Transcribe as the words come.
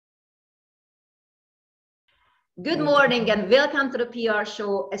Good morning and welcome to the PR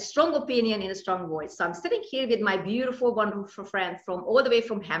show, A Strong Opinion in a Strong Voice. So I'm sitting here with my beautiful, wonderful friend from all the way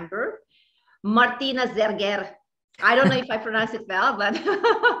from Hamburg, Martina Zerger. I don't know if I pronounced it well, but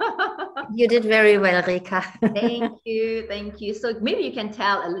you did very well, Rika. Thank you. Thank you. So maybe you can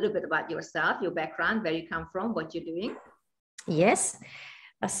tell a little bit about yourself, your background, where you come from, what you're doing. Yes.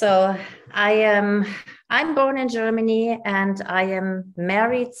 So I'm born in Germany and I am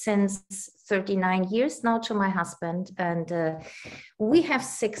married since 39 years now to my husband, and we have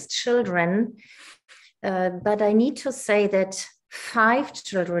 6 children. But I need to say that 5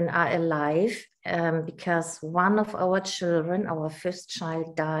 children are alive because one of our children, our first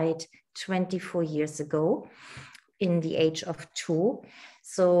child, died 24 years ago in the age of 2.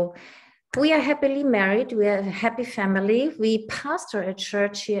 So we are happily married. We are a happy family. We pastor a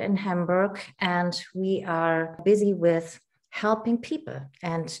church here in Hamburg, and we are busy with helping people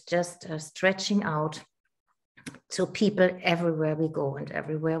and just stretching out to people everywhere we go and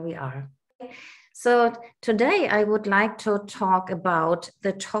everywhere we are. So today I would like to talk about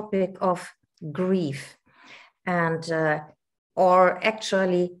the topic of grief and or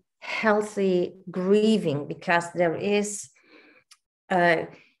actually healthy grieving, because there is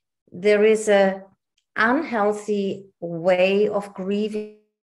a unhealthy way of grieving,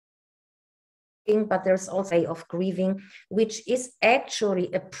 but there's also a way of grieving, which is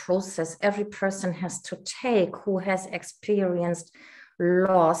actually a process every person has to take who has experienced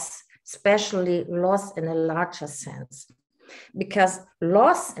loss, especially loss in a larger sense, because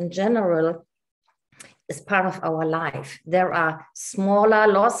loss in general is part of our life. There are smaller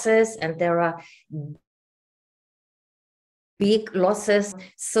losses and there are big losses.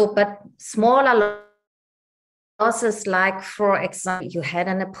 So, but smaller losses, like, for example, you had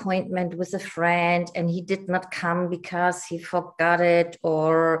an appointment with a friend and he did not come because he forgot it,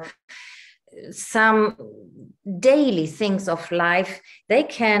 or some daily things of life, they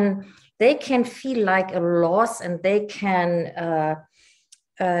can feel like a loss, and they can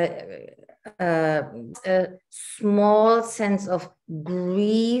a small sense of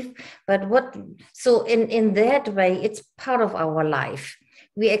grief. But so in that way, it's part of our life.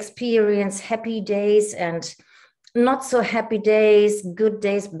 We experience happy days and not so happy days, good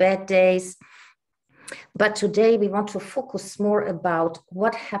days, bad days. But today we want to focus more about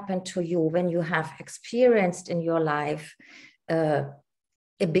what happened to you when you have experienced in your life a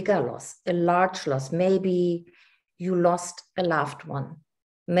bigger loss, a large loss. Maybe you lost a loved one.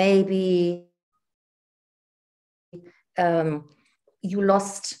 Maybe you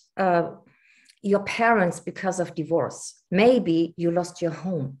lost your parents because of divorce. Maybe you lost your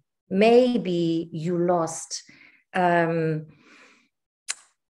home. Maybe you lost a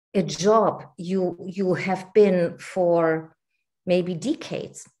job you have been for maybe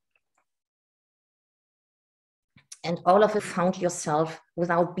decades. And all of it found yourself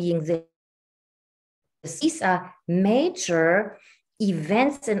without being there. These are major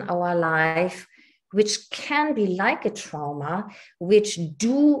events in our life which can be like a trauma, which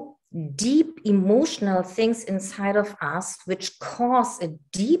do deep emotional things inside of us, which cause a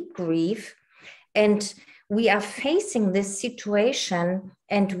deep grief. And we are facing this situation,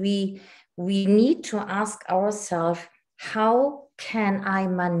 and we need to ask ourselves, how can I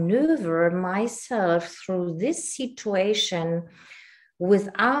maneuver myself through this situation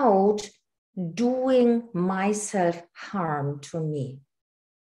without doing myself harm to me?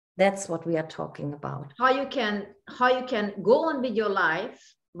 That's what we are talking about. How you can go on with your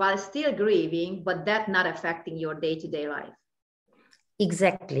life while still grieving, but that not affecting your day-to-day life.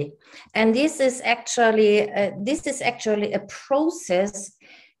 Exactly. And this is actually a process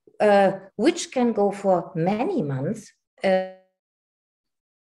which can go for many months,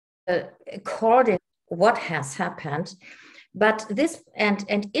 according to what has happened. But this,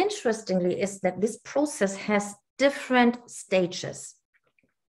 and interestingly, is that this process has different stages.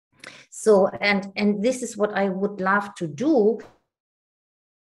 So, and this is what I would love to do,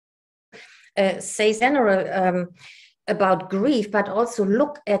 say general about grief, but also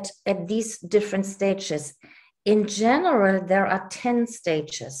look at these different stages. In general, there are 10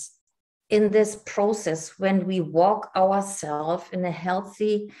 stages in this process when we walk ourselves in a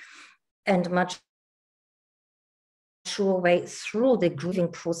healthy and mature way through the grieving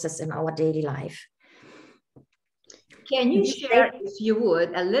process in our daily life. Can you share, if you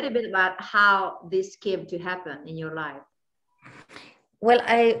would, a little bit about how this came to happen in your life? Well,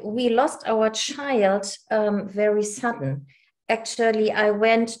 we lost our child very sudden. Actually, I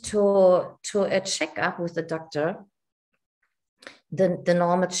went to a checkup with the doctor, the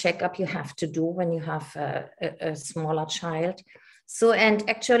normal checkup you have to do when you have a smaller child. So, and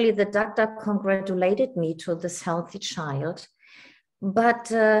actually the doctor congratulated me to this healthy child.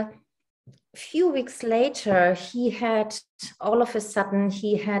 But a few weeks later, all of a sudden,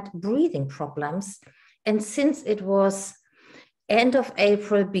 he had breathing problems. And since it was end of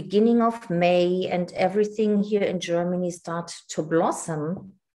April, beginning of May, and everything here in Germany started to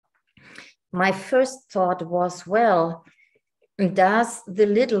blossom, my first thought was, well, does the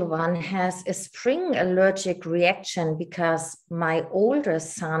little one has a spring allergic reaction? Because my older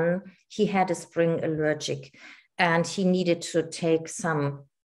son, he had a spring allergic and he needed to take some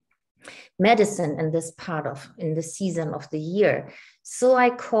medicine in the season of the year. So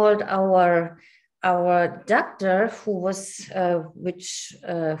I called our doctor, who was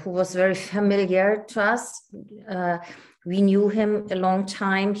very familiar to us. We knew him a long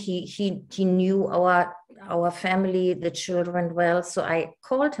time. He knew our family, the children well. So I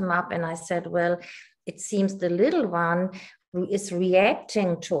called him up and I said, well, it seems the little one is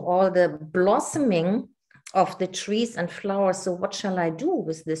reacting to all the blossoming of the trees and flowers. So what shall I do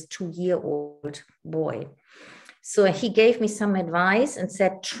with this 2-year-old boy? So he gave me some advice and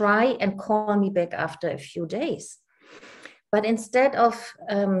said, try and call me back after a few days. But instead of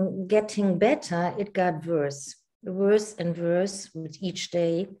getting better, it got worse and worse with each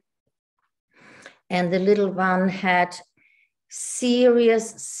day. And the little one had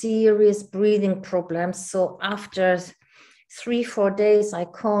serious breathing problems. So after 3-4 days, I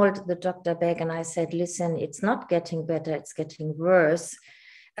called the doctor back and I said, listen, it's not getting better, it's getting worse.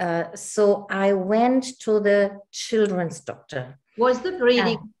 So I went to the children's doctor. Was the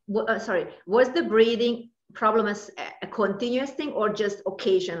breathing, was the breathing problem a continuous thing or just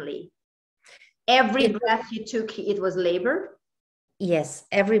occasionally? Every breath he took, it was labor? Yes,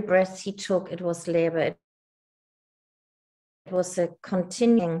 every breath he took, it was labor. It was a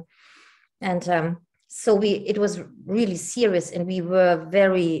continuing. And so it was really serious and we were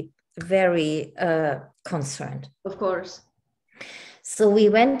very, very concerned. Of course. So we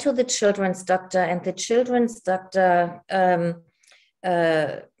went to the children's doctor and the children's doctor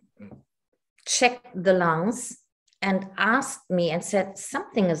checked the lungs and asked me and said,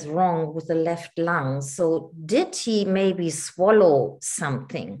 something is wrong with the left lung. So did he maybe swallow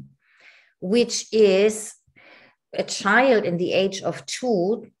something? Which is a child in the age of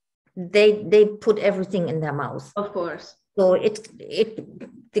 2, they put everything in their mouth. Of course. So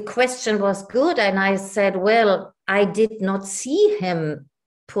the question was good. And I said, well, I did not see him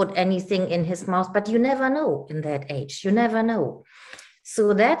put anything in his mouth, but you never know in that age. You never know.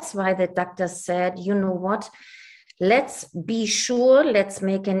 So that's why the doctor said, you know what, let's be sure, let's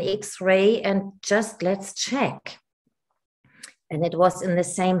make an X-ray and just let's check. And it was in the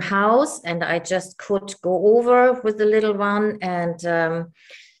same house and I just could go over with the little one. And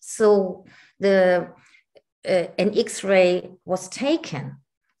so an X-ray was taken.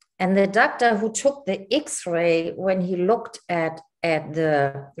 And the doctor who took the X-ray, when he looked at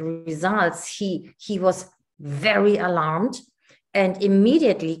the results, he was very alarmed and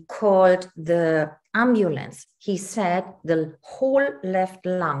immediately called the ambulance. He said, the whole left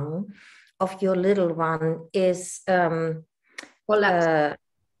lung of your little one is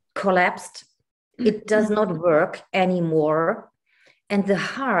collapsed. It does not work anymore. And the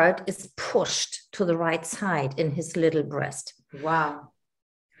heart is pushed to the right side in his little breast. Wow.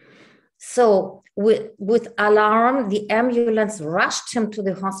 So with alarm, the ambulance rushed him to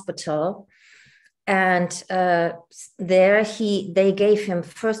the hospital. And there they gave him,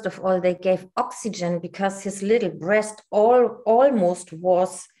 first of all, they gave oxygen because his little breast almost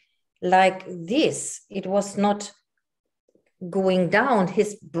was like this. It was not going down.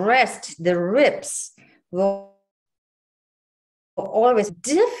 His breast, the ribs were always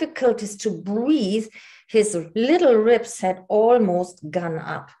difficulties to breathe. His little ribs had almost gone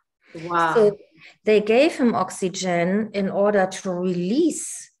up. Wow. So they gave him oxygen in order to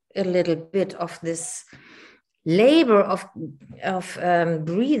release a little bit of this labor of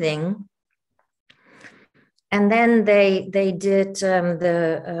breathing. And then they did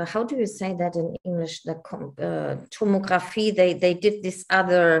the, how do you say that in English, the tomography. They did this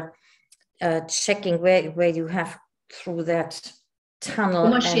other checking where you have through that tunnel.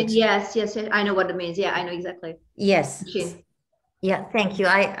 Machine, yes, I know what it means. Yeah, I know exactly. Yes. Machine. Yeah, thank you.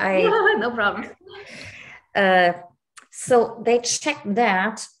 No problem. So they checked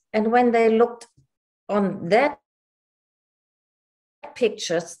that, and when they looked on that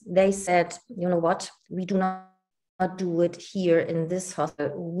pictures, they said, you know what, we do not do it here in this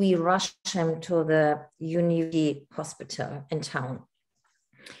hospital. We rushed him to the University Hospital in town.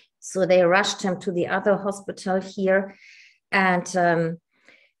 So they rushed him to the other hospital here, and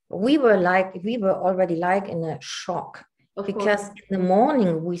we were already like in a shock. because in the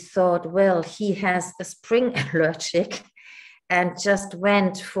morning we thought, well, he has a spring allergic, and just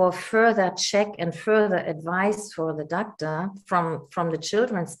went for further check and further advice for the doctor from the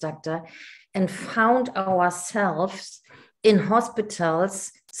children's doctor, and found ourselves in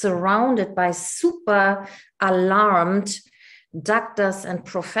hospitals surrounded by super alarmed doctors and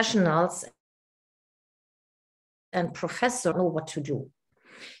professionals and professors know what to do.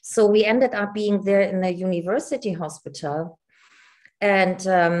 So we ended up being there in a university hospital, and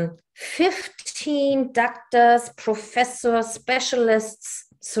 15 doctors, professors, specialists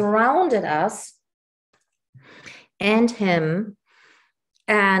surrounded us and him,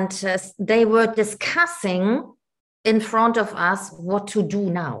 and they were discussing in front of us what to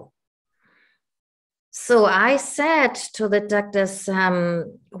do now. So I said to the doctors,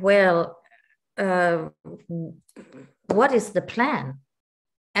 well, what is the plan?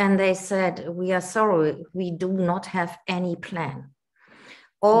 And they said, we are sorry, we do not have any plan.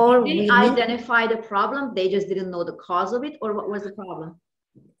 Did they identify the problem? They just didn't know the cause of it, or what was the problem?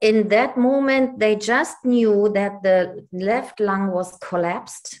 In that moment, they just knew that the left lung was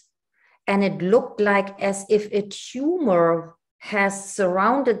collapsed, and it looked like as if a tumor has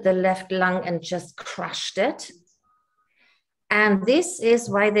surrounded the left lung and just crushed it. And this is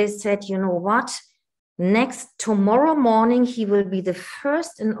why they said, you know what? Tomorrow morning, he will be the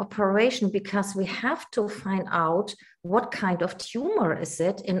first in operation, because we have to find out what kind of tumor is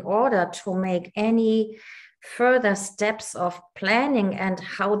it in order to make any further steps of planning and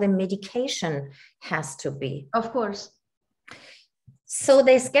how the medication has to be. Of course. So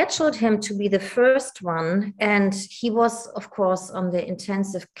they scheduled him to be the first one, and he was, of course, on the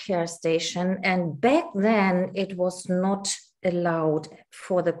intensive care station. And back then, it was not allowed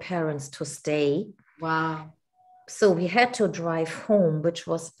for the parents to stay. Wow. So we had to drive home, which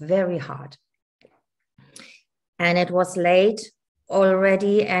was very hard. And it was late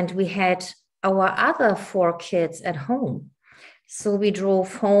already, and we had our other 4 kids at home. So we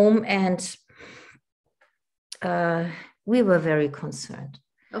drove home, and we were very concerned.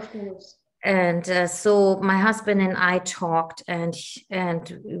 Of course. And so my husband and I talked, and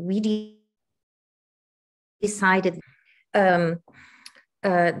we decided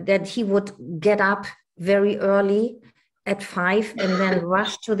that he would get up very early at 5 and then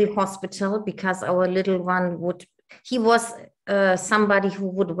rush to the hospital, because our little one he was somebody who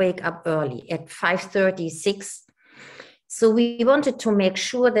would wake up early at 5:30, 6. So we wanted to make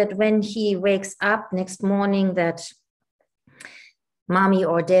sure that when he wakes up next morning, that mommy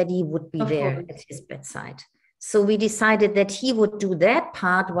or daddy would be there at his bedside. So we decided that he would do that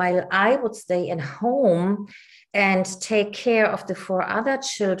part while I would stay at home and take care of the 4 other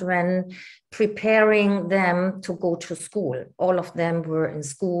children, preparing them to go to school. All of them were in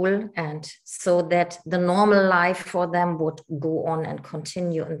school, and so that the normal life for them would go on and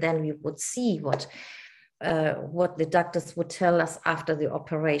continue. And then we would see what the doctors would tell us after the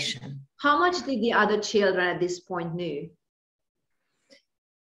operation. How much did the other children at this point knew?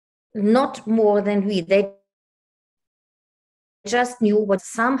 Not more than we. They just knew what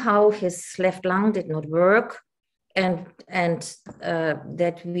somehow his left lung did not work, and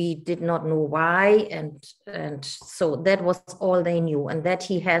that we did not know why, and so that was all they knew, and that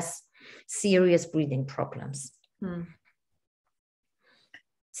he has serious breathing problems.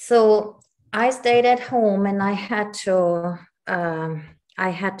 So I stayed at home, and I had to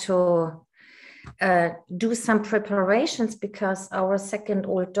do some preparations, because our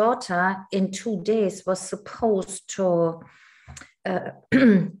 2nd-old daughter in 2 days was supposed to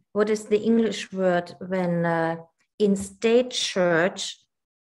what is the English word when in state church,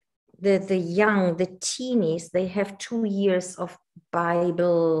 the young, the teenies, they have 2 years of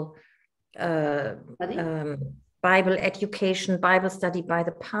Bible education, Bible study by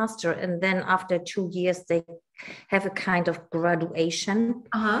the pastor, and then after 2 years they have a kind of graduation.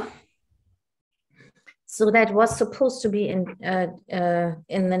 So that was supposed to be in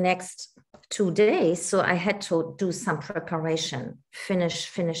the next 2 days. So I had to do some preparation,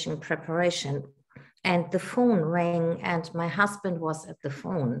 finishing preparation. And the phone rang, and my husband was at the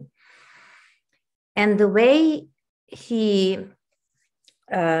phone. And the way he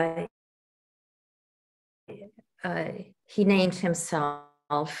named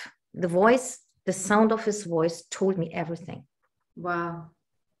himself, the sound of his voice told me everything. Wow.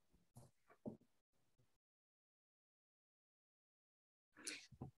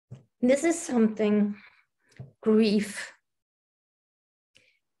 This is something, grief.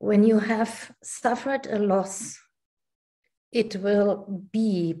 When you have suffered a loss, it will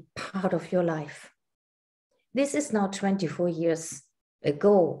be part of your life. This is now 24 years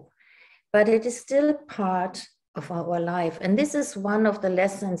ago, but it is still part of our life. And this is one of the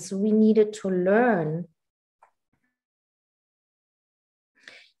lessons we needed to learn,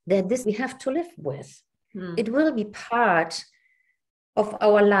 that this we have to live with. It will be part of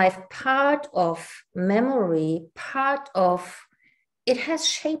our life, part of memory, part of, it has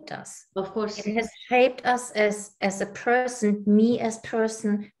shaped us. Of course. It has shaped us as a person, me as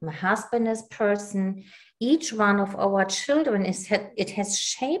person, my husband as person, each one of our children, it has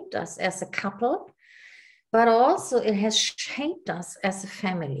shaped us as a couple, but also it has shaped us as a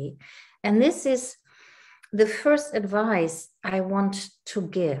family. And this is the first advice I want to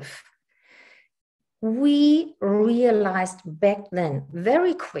give. We realized back then,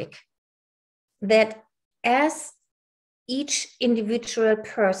 very quick, that as each individual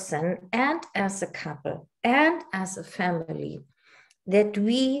person and as a couple and as a family, that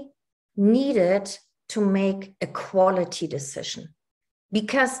we needed to make a quality decision,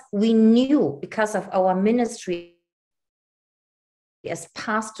 because we knew, because of our ministry as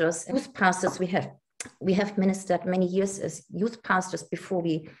pastors, youth pastors, we have ministered many years as youth pastors before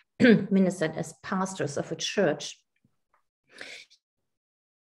we ministered as pastors of a church.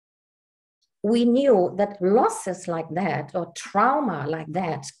 We knew that losses like that or trauma like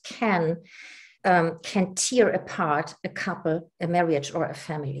that can tear apart a couple, a marriage, or a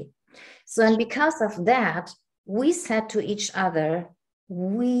family. So, and because of that, we said to each other,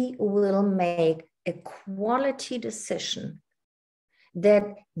 we will make a quality decision that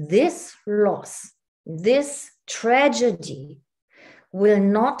this loss, this tragedy will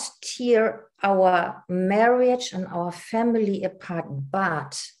not tear our marriage and our family apart,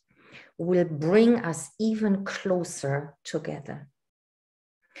 but will bring us even closer together.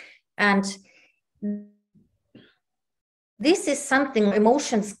 And this is something,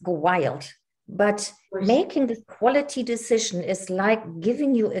 emotions go wild, but making this quality decision is like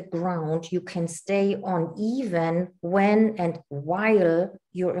giving you a ground you can stay on even when and while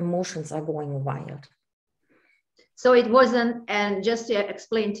your emotions are going wild. So it wasn't, and just to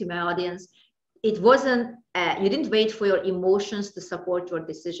explain to my audience, it wasn't, you didn't wait for your emotions to support your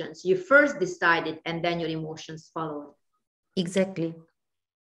decisions. You first decided and then your emotions followed. Exactly.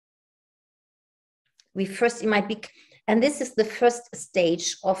 We first, it might be, and this is the first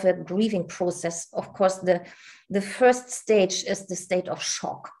stage of a grieving process. Of course, the first stage is the state of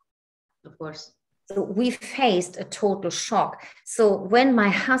shock. Of course. So we faced a total shock. So when my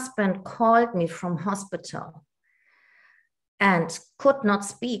husband called me from hospital and could not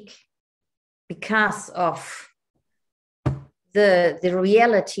speak, because of the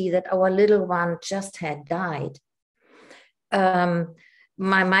reality that our little one just had died.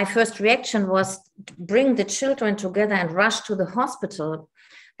 My first reaction was to bring the children together and rush to the hospital.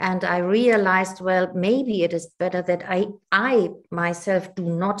 And I realized, well, maybe it is better that I myself do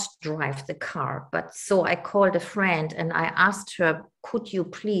not drive the car. But so I called a friend and I asked her, could you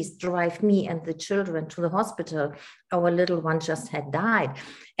please drive me and the children to the hospital? Our little one just had died.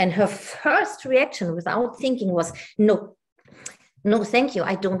 And her first reaction without thinking was, no, thank you.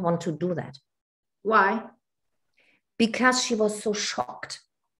 I don't want to do that. Why? Because she was so shocked.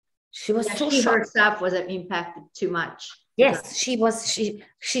 She was so she shocked. herself was impacted too much. Yes, she was.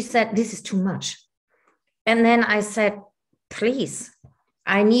 She said, this is too much. And then I said, please,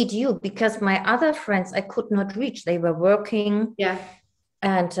 I need you, because my other friends I could not reach. They were working. Yeah.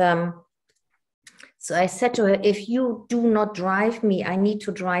 And so I said to her, if you do not drive me, I need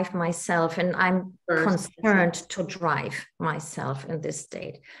to drive myself. And I'm concerned to drive myself in this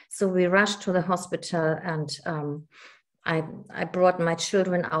state. So we rushed to the hospital and I brought my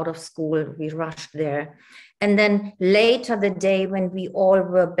children out of school. We rushed there. And then later the day when we all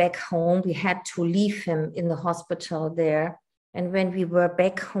were back home, we had to leave him in the hospital there. And when we were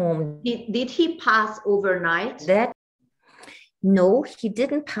back home. Did he pass overnight? No, he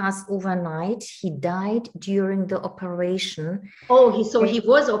didn't pass overnight. He died during the operation. Oh, so he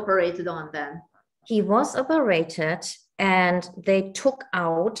was operated on then? He was operated and they took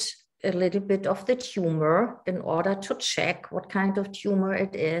out a little bit of the tumor in order to check what kind of tumor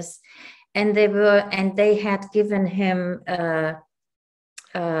it is. And they had given him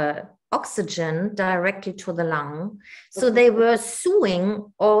oxygen directly to the lung. So they were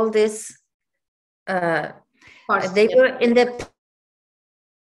suing all this. They were in the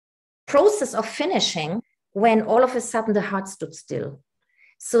process of finishing when all of a sudden the heart stood still.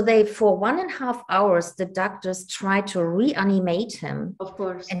 So they, for 1.5 hours, the doctors tried to reanimate him, of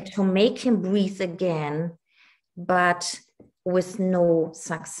course, and to make him breathe again, but with no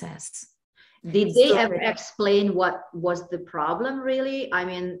success. Did they ever explain what was the problem really? I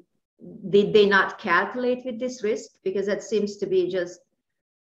mean, did they not calculate with this risk? Because that seems to be just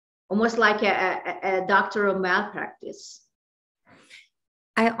almost like a doctor of malpractice.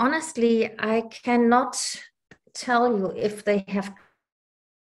 I cannot tell you if they have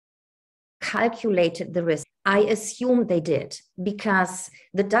calculated the risk. I assume they did, because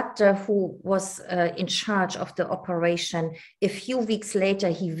the doctor who was in charge of the operation, a few weeks later,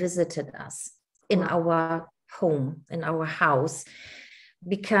 he visited us in our home, in our house,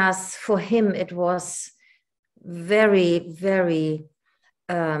 because for him it was very, very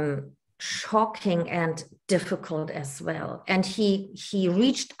shocking and difficult as well. And he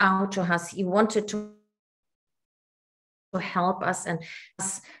reached out to us. He wanted to help us, and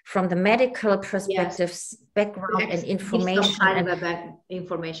from the medical perspective, background and information,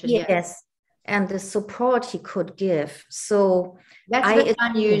 information. Yes, and the support he could give. So that's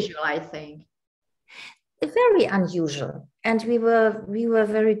unusual, I think. Very unusual, and we were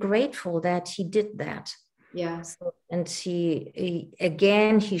very grateful that he did that. Yeah. So, and he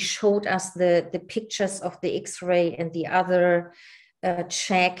again showed us the pictures of the X-ray and the other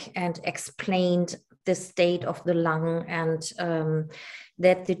check, and explained the state of the lung, and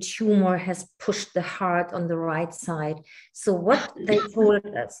that the tumor has pushed the heart on the right side. So what they told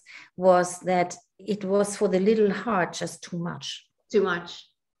us was that it was for the little heart just too much. Too much.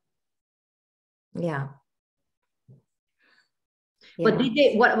 Yeah. But did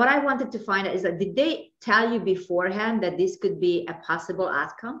they, what I wanted to find out is that, did they tell you beforehand that this could be a possible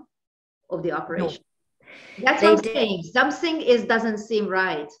outcome of the operation? No. That's what I'm saying. Something doesn't seem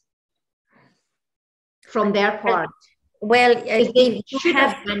right from their part. Well, they should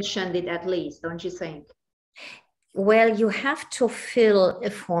have mentioned it at least, don't you think? Well, you have to fill a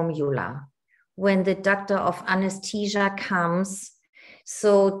formula when the doctor of anesthesia comes.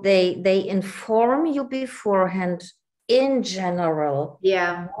 So they inform you beforehand, in general,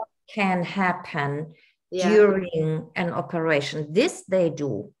 what can happen during an operation. This they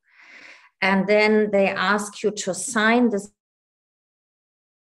do. And then they ask you to sign this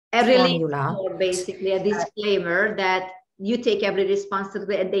formula. Or basically a disclaimer that you take every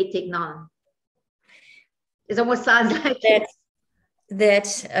responsibility and they take none. It almost sounds like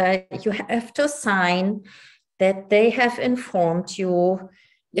that you have to sign that they have informed you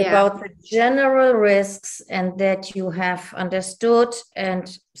about the general risks, and that you have understood. And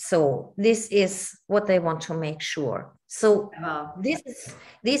so this is what they want to make sure. So this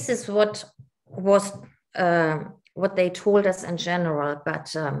is what was what they told us in general,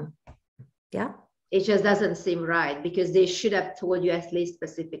 but it just doesn't seem right, because they should have told you at least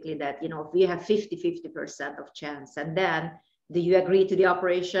specifically that, you know, if we have 50% of chance, and then do you agree to the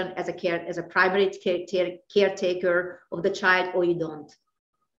operation as a primary caretaker of the child, or you don't?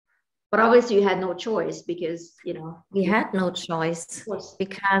 But obviously you had no choice, because, you know. We had no choice,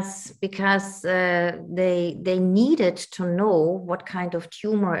 because they needed to know what kind of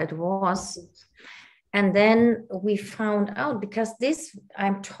tumor it was. And then we found out, because this,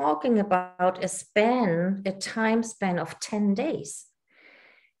 I'm talking about a time span of 10 days.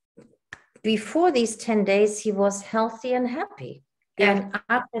 Before these 10 days, he was healthy and happy. And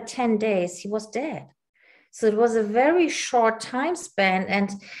after 10 days, he was dead. So it was a very short time span.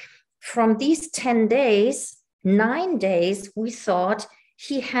 And from these 10 days, 9 days, we thought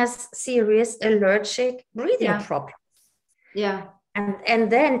he has serious allergic breathing problems. Yeah. And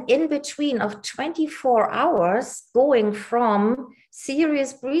then in between of 24 hours, going from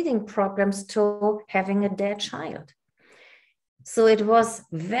serious breathing problems to having a dead child. So it was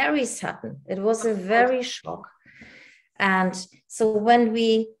very sudden. It was a very shock. And so when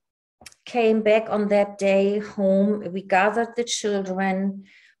we came back on that day home, we gathered the children,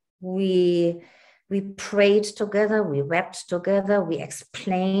 we prayed together, we wept together, we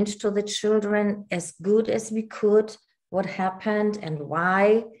explained to the children as good as we could what happened and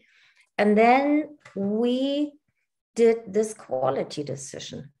why. And then we did this quality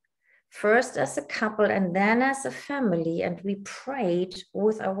decision, first as a couple and then as a family. And we prayed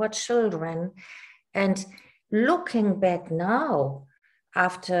with our children. And looking back now,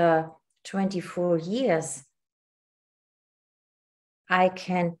 after 24 years, I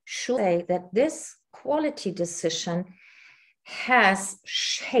can say that this quality decision has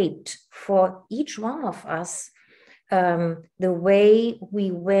shaped for each one of us the way we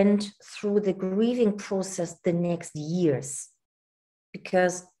went through the grieving process the next years.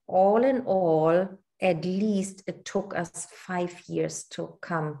 Because all in all, at least it took us 5 years to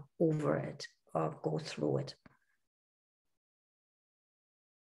come over it or go through it.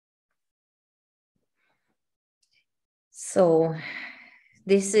 So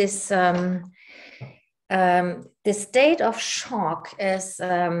this is the state of shock is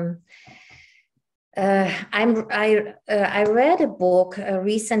I read a book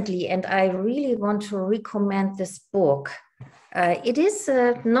recently, and I really want to recommend this book. It is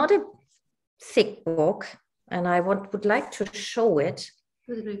not a thick book, and I would like to show it.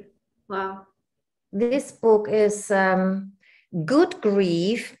 Wow. This book is Good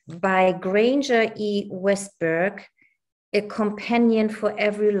Grief by Granger E. Westberg, A Companion for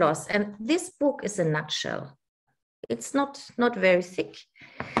Every Loss. And this book is a nutshell. It's not very thick.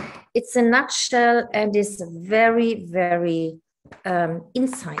 It's a nutshell and is very, very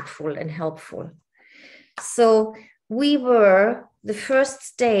insightful and helpful. So we were the first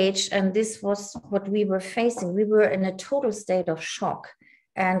stage, and this was what we were facing. We were in a total state of shock.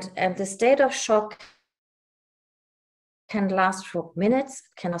 And the state of shock can last for minutes,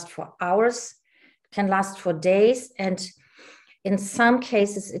 can last for hours, can last for days. And in some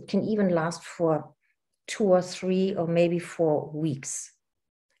cases, it can even last for 2 or 3 or maybe 4 weeks.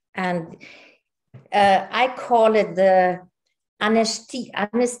 And I call it the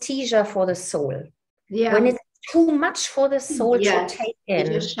anesthesia for the soul. Yeah. When it's too much for the soul to take in,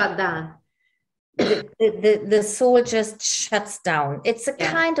 it just shut down. The soul just shuts down. It's a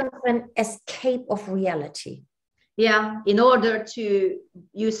kind of an escape of reality. Yeah, in order to,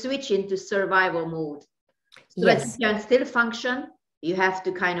 you switch into survival mode. So that you can still function, you have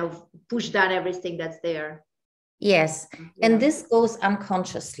to kind of push down everything that's there. Yes, and this goes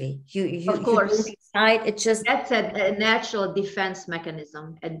unconsciously. You of course, you decide, it just... That's a natural defense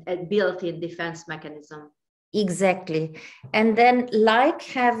mechanism, a built-in defense mechanism. Exactly. And then, like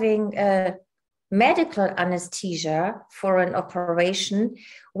having a medical anesthesia for an operation,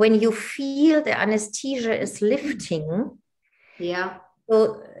 when you feel the anesthesia is lifting,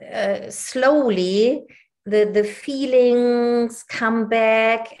 so slowly the feelings come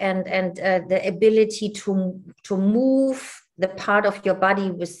back, and the ability to move the part of your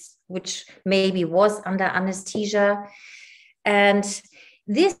body which maybe was under anesthesia. And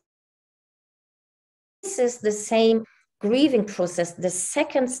this is the same grieving process. The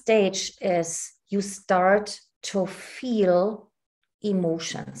second stage is you start to feel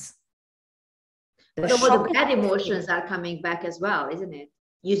emotions. The bad emotions are coming back as well, isn't it?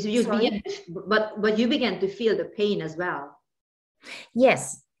 But you began to feel the pain as well.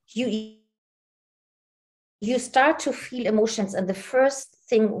 Yes, you start to feel emotions, and the first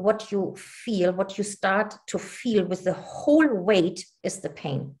thing what you start to feel with the whole weight is the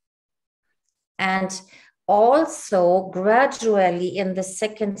pain. And also gradually in the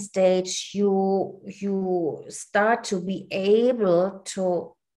second stage, you start to be able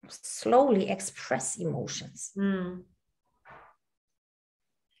to slowly express emotions.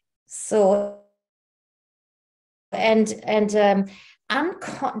 So, the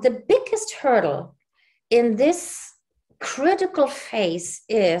biggest hurdle in this critical phase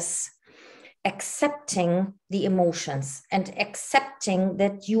is accepting the emotions and accepting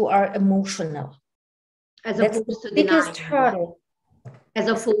that you are emotional. As opposed to biggest hurdle. As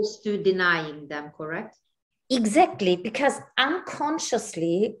opposed to denying them, correct? Exactly, because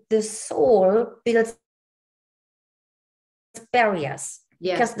unconsciously the soul builds barriers.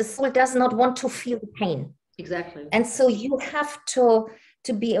 Because the soul does not want to feel the pain. Exactly. And so you have to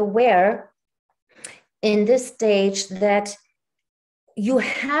be aware in this stage that you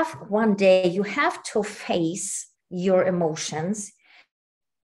have one day, you have to face your emotions.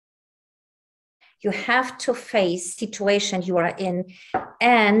 You have to face situation you are in,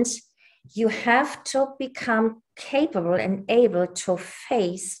 and you have to become capable and able to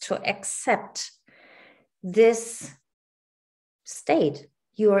face, to accept this state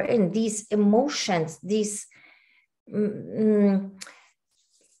you are in, these emotions, these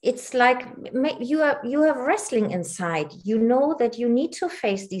it's like you are wrestling inside. You know that you need to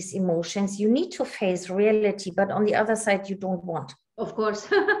face these emotions, you need to face reality, but on the other side you don't want. Of course.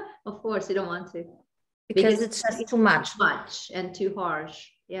 Of course you don't want to, because it's just too much and too harsh.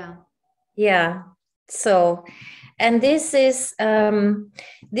 Yeah. So, and this is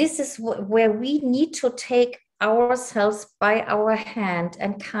where we need to take ourselves by our hand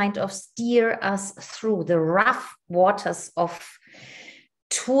and kind of steer us through the rough waters of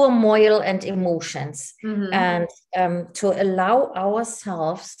turmoil and emotions, and to allow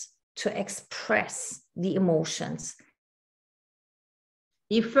ourselves to express the emotions.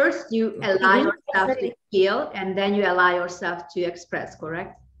 You allow yourself to feel, and then you allow yourself to express,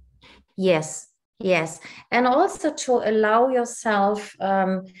 correct? Yes. And also to allow yourself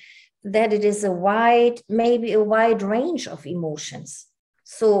that it is maybe a wide range of emotions.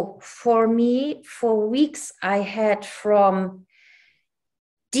 So for me, for weeks, I had from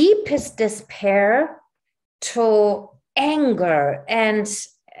deepest despair to anger and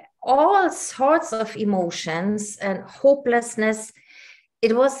all sorts of emotions and hopelessness.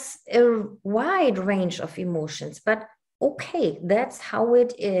 It was a wide range of emotions, but okay, that's how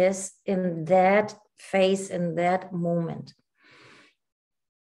it is in that phase, in that moment.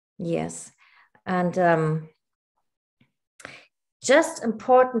 Yes. And just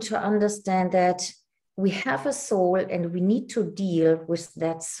important to understand that we have a soul and we need to deal with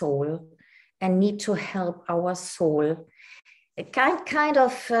that soul and need to help our soul. A kind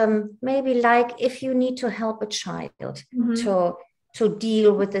of maybe like if you need to help a child to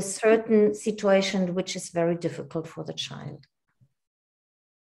deal with a certain situation which is very difficult for the child.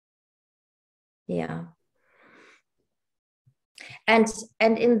 Yeah. And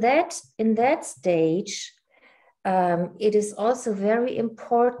in that stage, it is also very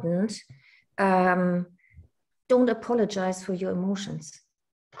important. Don't apologize for your emotions.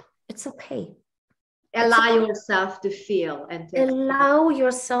 It's okay. Allow yourself to feel and to allow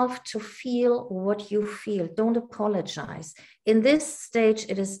yourself to feel what you feel. Don't apologize. In this stage,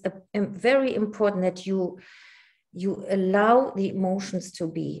 it is very important that you allow the emotions to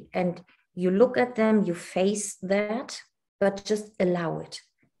be, and you look at them, you face that, but just allow it.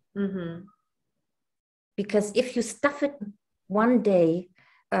 Mm-hmm. Because if you stuff it one day,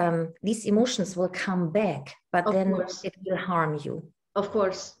 these emotions will come back, but then it will harm you. Of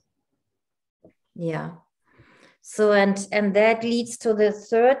course. Yeah. So, and that leads to the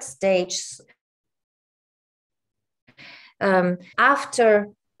third stage. After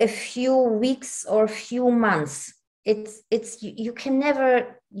a few weeks or few months, you can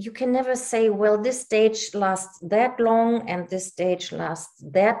never say, well, this stage lasts that long and this stage lasts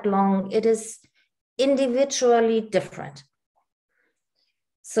that long. It is individually different.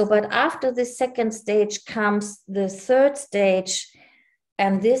 So, but after the second stage comes the third stage,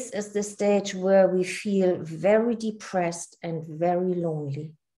 and this is the stage where we feel very depressed and very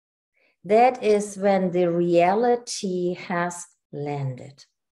lonely. That is when the reality has landed.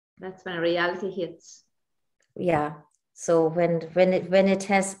 That's when reality hits. Yeah. So when it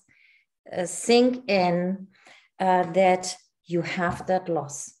has sink in that you have that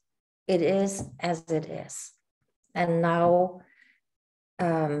loss, it is as it is, and now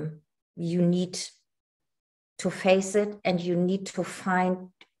you need to face it, and you need to find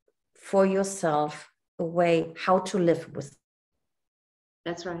for yourself a way how to live with.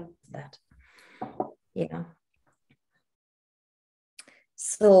 That's right. That. Yeah.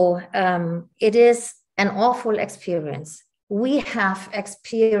 So it is an awful experience. We have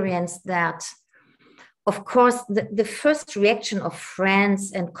experienced that. Of course, the first reaction of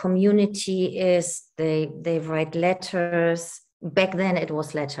friends and community is they write letters. Back then it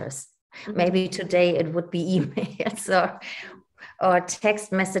was letters. Mm-hmm. Maybe today it would be emails or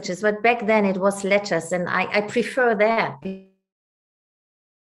text messages, but back then it was letters, and I prefer that,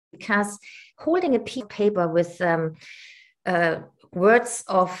 because holding a piece of paper with words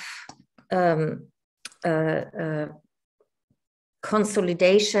of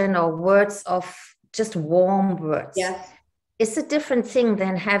consolidation or words of just warm words, yes, it's a different thing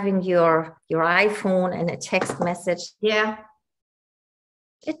than having your iPhone and a text message. Yeah.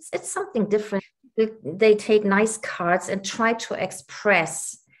 It's something different. They take nice cards and try to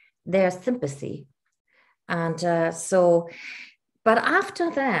express their sympathy. And but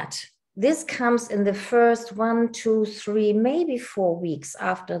after that, this comes in the first 1, 2, 3, maybe 4 weeks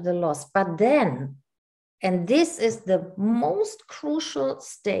after the loss. But then, and this is the most crucial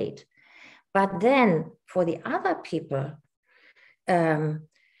state, but then for the other people,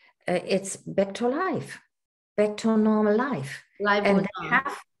 it's back to life, back to normal life. And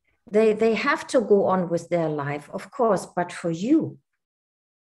they have to go on with their life, of course. But for you,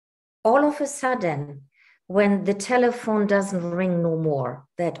 all of a sudden, when the telephone doesn't ring no more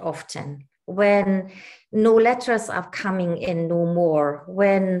that often, when no letters are coming in no more,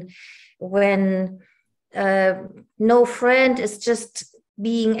 when no friend is just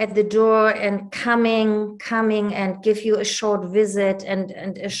being at the door and coming and give you a short visit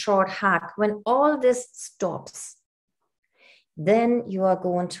and a short hug, when all this stops, then you are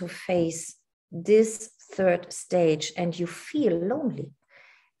going to face this third stage, and you feel lonely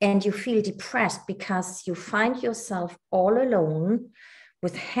and you feel depressed because you find yourself all alone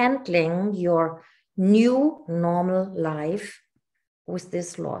with handling your new normal life with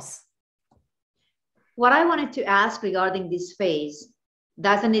this loss. What I wanted to ask regarding this phase,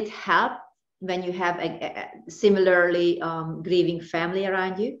 doesn't it help when you have a similarly grieving family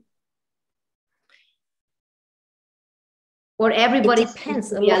around you? Or everybody seems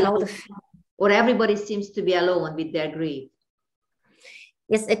to be alone, or everybody seems to be alone with their grief?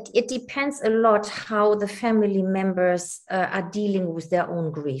 Yes, it depends a lot how the family members are dealing with their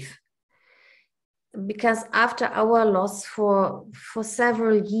own grief. because after our loss for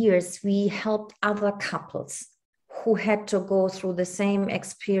several years, we helped other couples who had to go through the same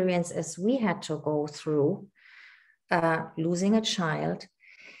experience as we had to go through, losing a child.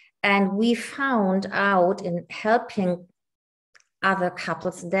 And we found out in helping other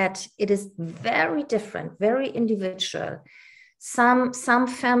couples that it is very different, very individual. Some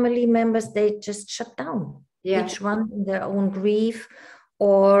family members, they just shut down, each one in their own grief,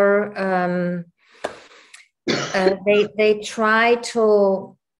 or they try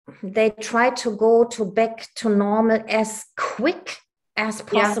to go back to normal as quick as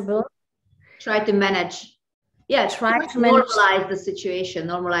possible. Try to manage. Try to normalize the situation,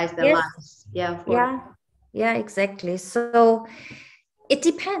 normalize their lives. Yeah, exactly. So it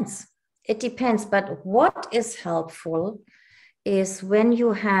depends. But what is helpful is when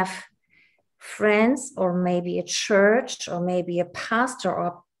you have friends, or maybe a church, or maybe a pastor,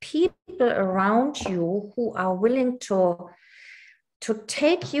 or people around you who are willing to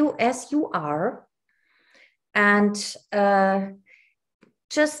take you as you are, and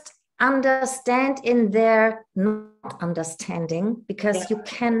just understand in their not understanding, because you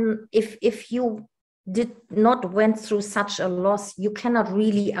can, if you did not went through such a loss, you cannot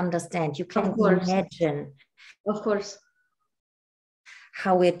really understand. You can imagine, of course,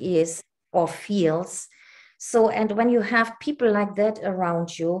 how it is or feels. So, and when you have people like that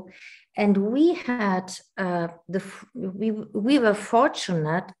around you, and we had we were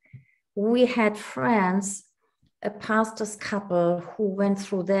fortunate, we had friends, a pastor's couple who went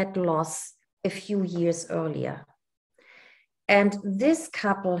through that loss a few years earlier. And this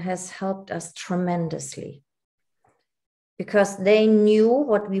couple has helped us tremendously, because they knew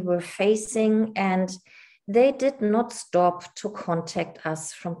what we were facing, and they did not stop to contact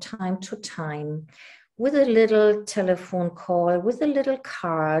us from time to time with a little telephone call, with a little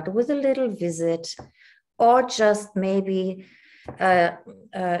card, with a little visit, or just maybe a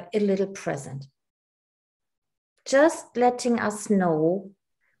little present. Just letting us know,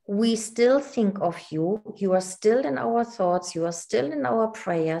 we still think of you. You are still in our thoughts. You are still in our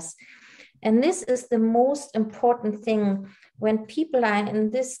prayers. And this is the most important thing when people are in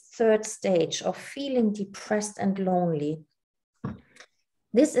this third stage of feeling depressed and lonely.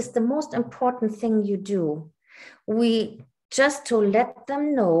 This is the most important thing you do. We just to let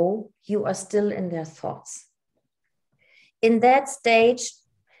them know you are still in their thoughts. In that stage,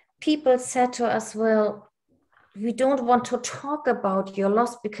 people said to us, well, we don't want to talk about your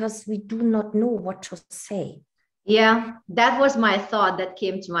loss because we do not know what to say. Yeah, that was my thought that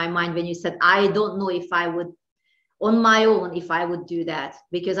came to my mind when you said, I don't know if I would, on my own, if I would do that.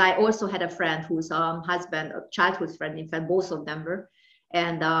 Because I also had a friend whose husband, a childhood friend, in fact, both of them were.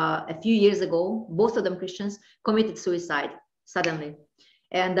 And a few years ago, both of them Christians, committed suicide suddenly.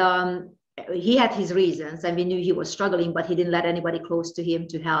 And he had his reasons, and we knew he was struggling, but he didn't let anybody close to him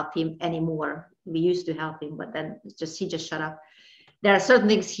to help him anymore. We used to help him, but then he just shut up. There are certain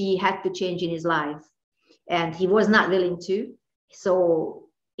things he had to change in his life, and he was not willing to. So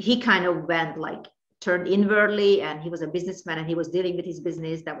he kind of went like turned inwardly, and he was a businessman, and he was dealing with his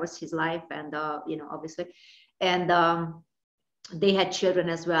business. That was his life, and obviously, and they had children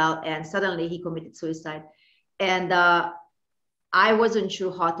as well. And suddenly he committed suicide, and I wasn't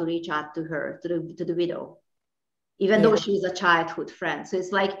sure how to reach out to her, to the widow, even though she's a childhood friend. So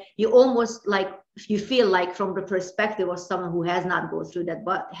it's like you almost like you feel like from the perspective of someone who has not gone through that,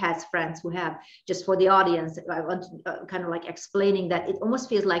 but has friends who have. Just for the audience, I want to kind of like explaining that it almost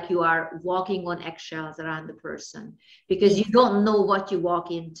feels like you are walking on eggshells around the person, because you don't know what you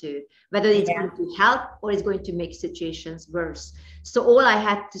walk into, whether it's going to help or it's going to make situations worse. So all I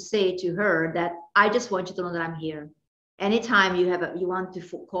had to say to her that I just want you to know that I'm here. Anytime you want to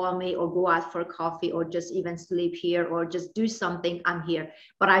call me or go out for coffee or just even sleep here or just do something, I'm here.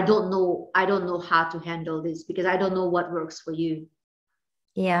 But I don't know how to handle this, because I don't know what works for you.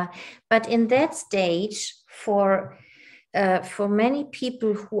 Yeah, but in that stage, for many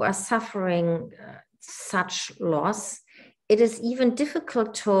people who are suffering such loss, it is even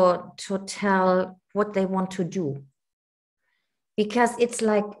difficult to tell what they want to do, because it's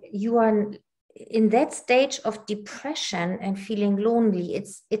like you are in that stage of depression and feeling lonely.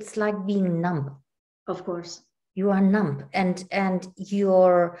 It's like being numb. Of course, you are numb, and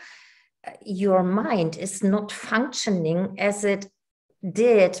your mind is not functioning as it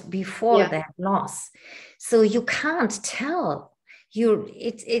did before that loss. So you can't tell.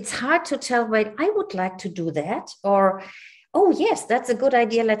 It's hard to tell, wait, I would like to do that, or oh yes, that's a good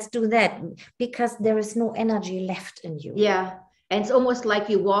idea, let's do that, because there is no energy left in you. Yeah. And it's almost like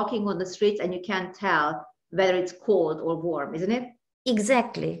you're walking on the streets and you can't tell whether it's cold or warm, isn't it?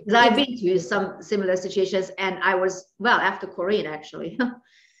 Exactly. I've been through some similar situations, and I was, well, after Korean actually.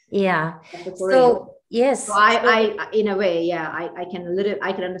 Yeah. After Korean. So yes. So I in a way, yeah, I can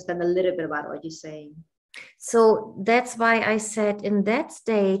understand a little bit about what you're saying. So that's why I said in that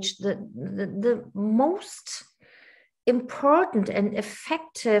stage, the most important and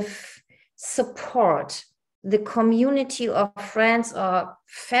effective support the community of friends or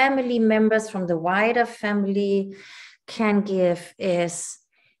family members from the wider family can give is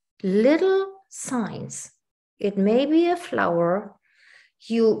little signs. It may be a flower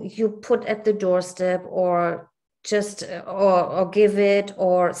you put at the doorstep, or just or give it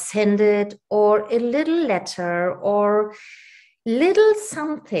or send it, or a little letter or little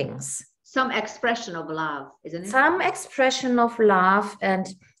somethings. Some expression of love, isn't it? Some expression of love and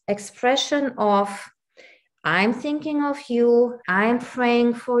expression of, I'm thinking of you, I'm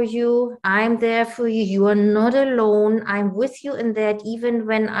praying for you, I'm there for you, you are not alone, I'm with you in that, even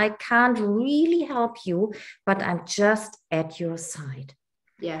when I can't really help you, but I'm just at your side.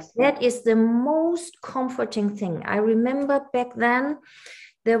 Yes. That is the most comforting thing. I remember back then,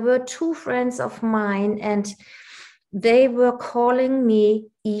 there were two friends of mine, and they were calling me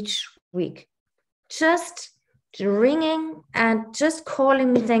each week, just ringing and just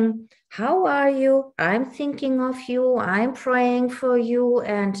calling me saying, how are you? I'm thinking of you. I'm praying for you.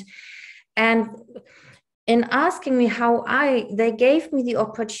 And in asking me how they gave me the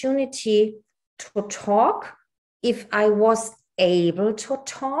opportunity to talk if I was able to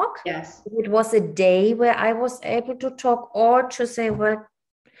talk. Yes. It was a day where I was able to talk, or to say, well,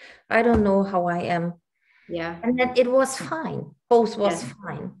 I don't know how I am. Yeah. And then it was fine. Both was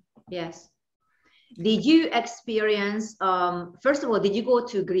fine. Yes. Did you experience, first of all, did you go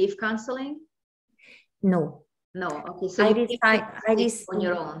to grief counseling? No. No. Okay. So I decided on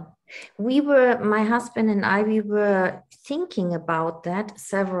your own. My husband and I, we were thinking about that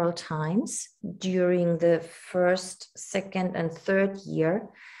several times during the first, second, and third year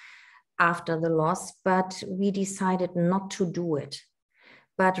after the loss, but we decided not to do it,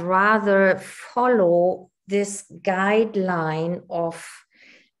 but rather follow this guideline of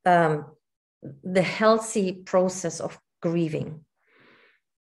the healthy process of grieving.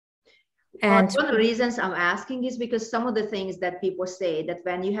 And one of the reasons I'm asking is because some of the things that people say, that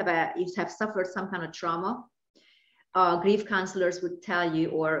when you have suffered some kind of trauma, grief counselors would tell you,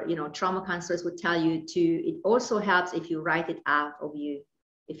 or trauma counselors would tell you it also helps if you write it out of you.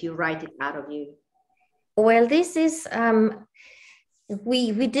 Well, this is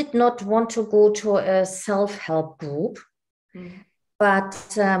we did not want to go to a self-help group, but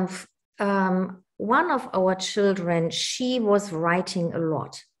one of our children, she was writing a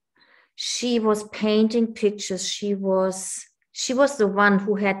lot. She was painting pictures. She was the one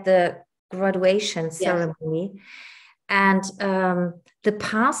who had the graduation ceremony. Yes. And the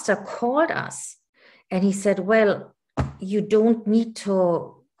pastor called us and he said, well, you don't need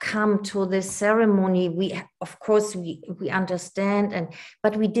to come to this ceremony. Of course, we understand,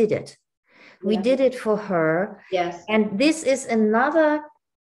 but we did it. Yeah. We did it for her. Yes. And this is another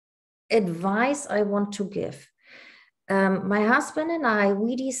advice I want to give. My husband and I,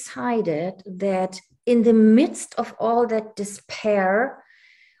 we decided that in the midst of all that despair,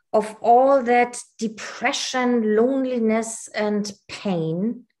 of all that depression, loneliness, and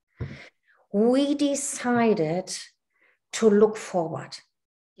pain, we decided to look forward.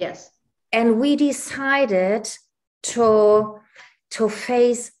 Yes. And we decided to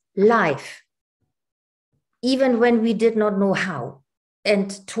face life, even when we did not know how and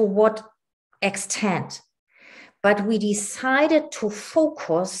to what extent. But we decided to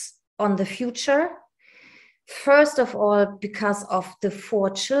focus on the future, first of all, because of the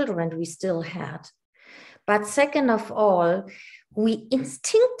 4 children we still had. But second of all, we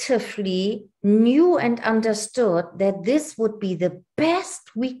instinctively knew and understood that this would be the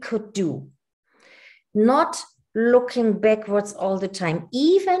best we could do, not looking backwards all the time,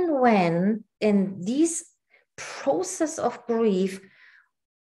 even when in this process of grief,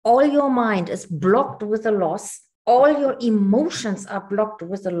 all your mind is blocked with a loss, all your emotions are blocked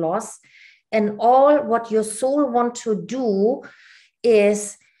with a loss, and all what your soul wants to do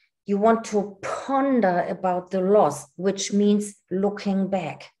is you want to ponder about the loss, which means looking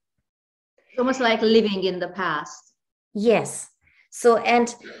back. It's almost like living in the past. Yes. So,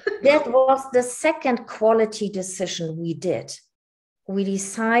 and that was the second quality decision we did. We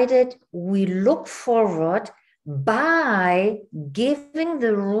decided we look forward by giving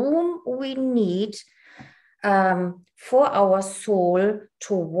the room we need for our soul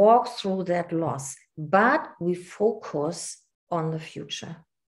to walk through that loss, but we focus on the future.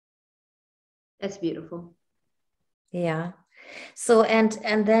 That's beautiful. Yeah. So,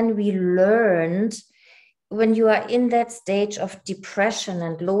 and then we learned, when you are in that stage of depression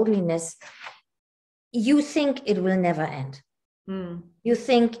and loneliness, you think it will never end. Mm. You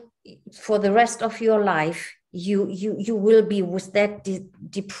think for the rest of your life, you will be with that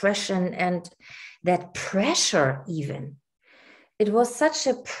depression and that pressure even. It was such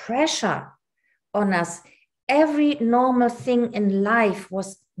a pressure on us. Every normal thing in life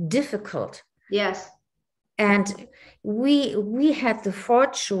was difficult. Yes. And we had the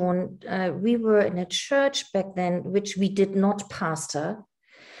fortune, we were in a church back then, which we did not pastor.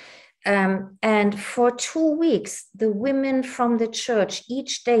 And for 2 weeks, the women from the church,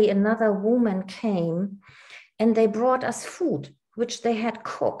 each day another woman came and they brought us food, which they had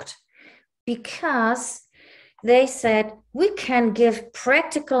cooked, because they said, we can give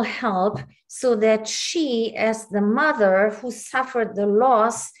practical help so that she, as the mother who suffered the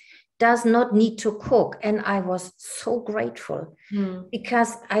loss, does not need to cook. And I was so grateful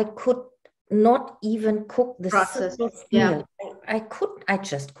because I could not even cook the simplest meal. I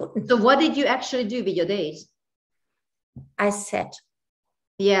just couldn't. So what did you actually do with your days? I sat.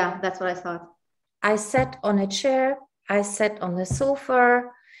 Yeah, that's what I thought. I sat on a chair, I sat on the sofa,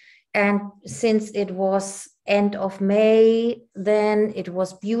 and since it was end of May, then it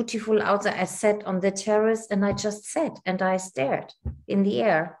was beautiful outside. I sat on the terrace and I just sat and I stared in the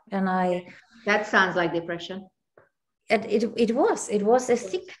air. And that sounds like depression. It was a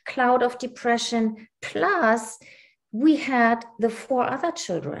thick cloud of depression. Plus, we had the 4 other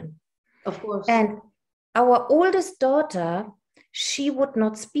children. Of course. And our oldest daughter, she would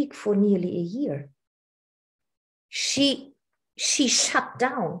not speak for nearly a year. She shut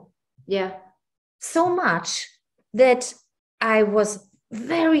down. Yeah. So much that I was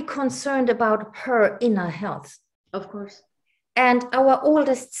very concerned about her inner health. Of course. And our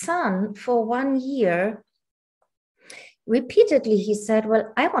oldest son, for 1 year, repeatedly he said,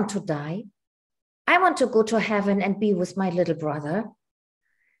 well, I want to die. I want to go to heaven and be with my little brother.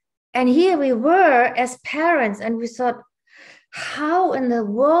 And here we were as parents, and we thought, how in the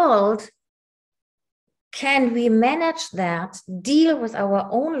world can we manage that, deal with our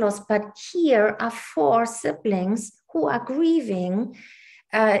own loss? But here are 4 siblings who are grieving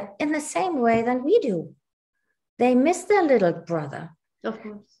in the same way than we do. They miss their little brother. Of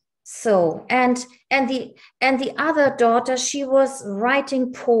course. So, and the other daughter, she was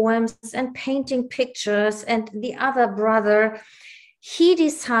writing poems and painting pictures, and the other brother, he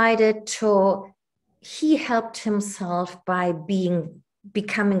helped himself by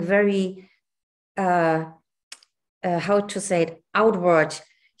becoming very how to say it, outward.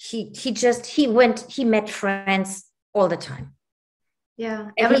 He met friends all the time. Yeah,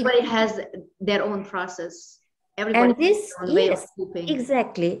 everybody has their own process. Everybody and this, has their own way of coping.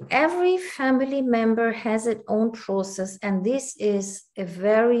 Exactly. Every family member has its own process, and this is a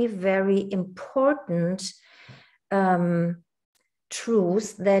very, very important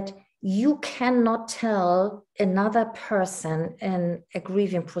truth, that you cannot tell another person in a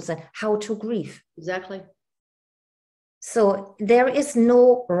grieving process how to grieve. Exactly. So there is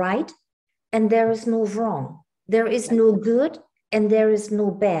no right and there is no wrong. There is no good and there is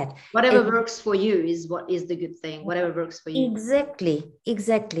no bad. Whatever works for you is what is the good thing. Whatever works for you.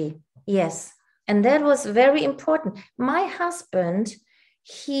 Exactly. Yes. And that was very important. My husband,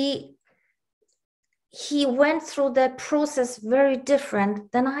 he went through that process very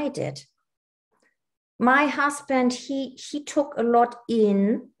different than I did. My husband, he took a lot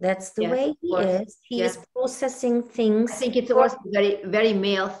in. That's the way he is. He is processing things. I think it's also a very, very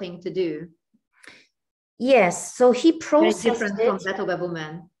male thing to do. Yes. So he processed very different from that of a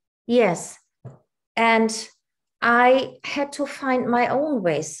woman. Yes. And I had to find my own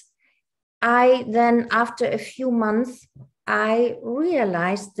ways. I then, after a few months, I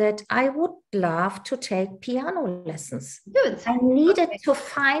realized that I would love to take piano lessons. Good. I needed to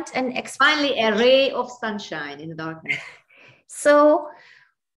find an finally a ray of sunshine in the darkness. So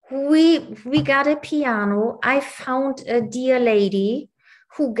we got a piano. I found a dear lady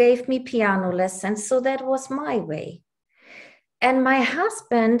who gave me piano lessons. So that was my way. And my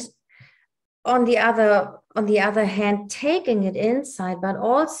husband, on the other hand, taking it inside, but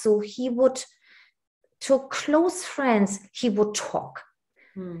also he would, to close friends, he would talk.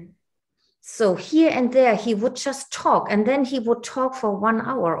 So here and there, he would just talk, and then he would talk for 1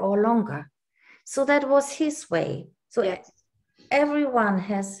 hour or longer. So that was his way. So everyone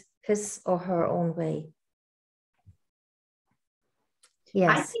has his or her own way. Yes.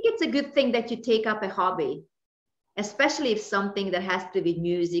 I think it's a good thing that you take up a hobby, especially if something that has to do with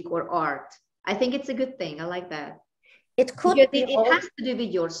music or art. I think it's a good thing. I like that. It could Because be it has to do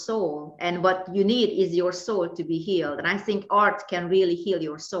with your soul, and what you need is your soul to be healed. And I think art can really heal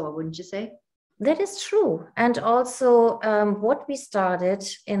your soul, wouldn't you say? That is true. And also what we started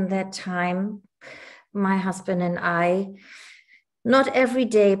in that time, my husband and I, not every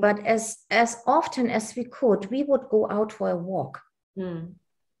day, but as often as we could, we would go out for a walk.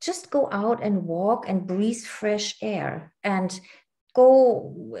 Just go out and walk and breathe fresh air and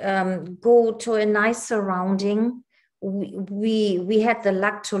go to a nice surrounding. We had the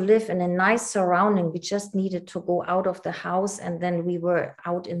luck to live in a nice surrounding. We just needed to go out of the house, and then we were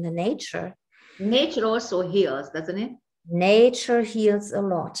out in the nature. Nature also heals, doesn't it? Nature heals a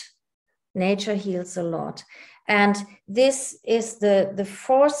lot. Nature heals a lot. And this is the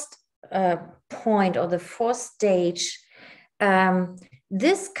first point, or the fourth stage.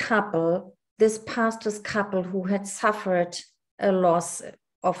 This couple, this pastor's couple who had suffered a loss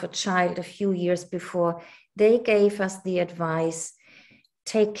of a child a few years before, they gave us the advice,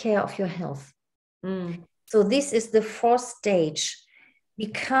 take care of your health. So this is the fourth stage.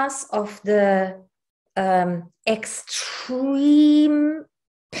 Because of the extreme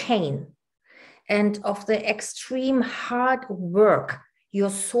pain and of the extreme hard work your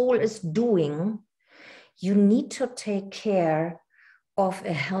soul is doing, you need to take care of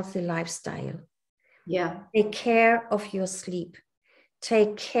a healthy lifestyle. Yeah. Take care of your sleep.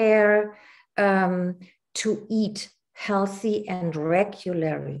 Take care to eat healthy and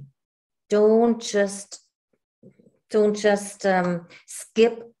regularly. Don't just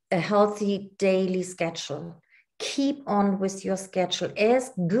skip a healthy daily schedule. Keep on with your schedule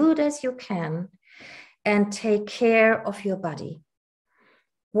as good as you can, and take care of your body.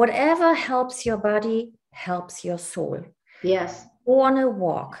 Whatever helps your body helps your soul. Yes. Go on a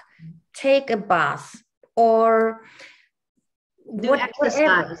walk, take a bath, or do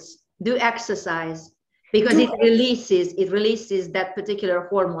exercise. Do exercise, because it releases that particular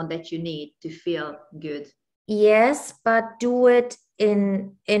hormone that you need to feel good. Yes, but do it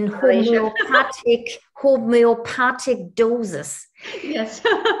in homeopathic doses. Yes.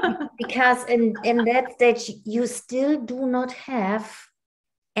 Because in that stage you still do not have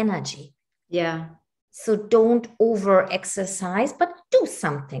energy. Yeah. So don't over exercise, but do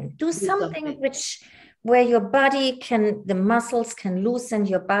something. Do something where your body the muscles can loosen,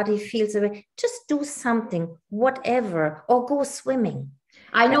 your body feels away. Just do something, whatever, or go swimming.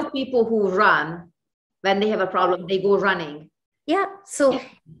 I know people who run. When they have a problem, they go running. Yeah. So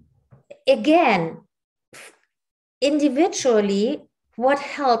again, individually, what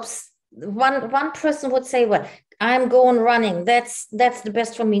helps? One person would say, well, I'm going running. That's the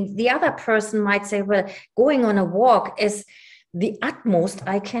best for me. The other person might say, well, going on a walk is the utmost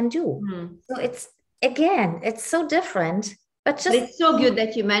I can do. So it's so different. But it's so good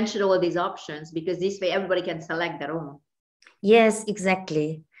that you mentioned all these options, because this way everybody can select their own. Yes,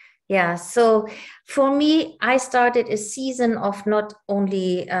 exactly. Yeah. So for me, I started a season of not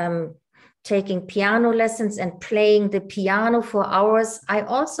only taking piano lessons and playing the piano for hours. I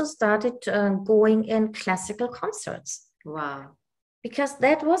also started going in classical concerts. Wow. Because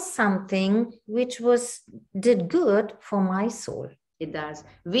that was something which did good for my soul. It does.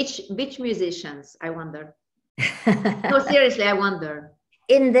 Which musicians, I wonder? No, seriously, I wonder.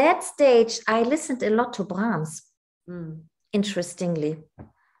 In that stage, I listened a lot to Brahms, interestingly.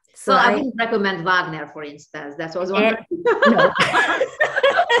 So I didn't recommend Wagner, for instance. That's what I was wondering. No.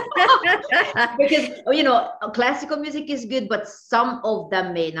 Because, classical music is good, but some of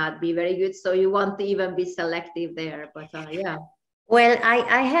them may not be very good. So you want to even be selective there. But yeah. Well,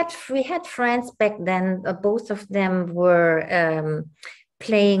 we had friends back then. Both of them were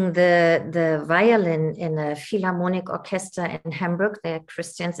playing the violin in a philharmonic orchestra in Hamburg. They're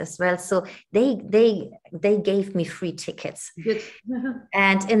Christians as well, so they gave me free tickets. Good.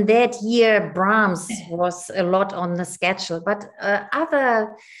 And in that year, Brahms was a lot on the schedule, but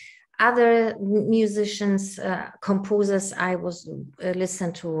other musicians, composers I was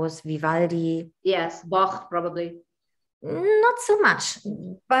listened to was Vivaldi. Yes, Bach probably. Not so much.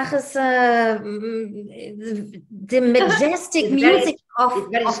 Bach is the majestic music of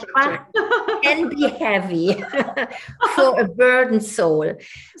Bach can be heavy for a burdened soul.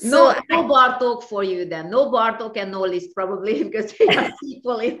 So no Bartok for you then. No Bartok and no Liszt probably, because they are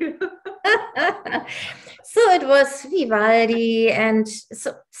equally. So it was Vivaldi and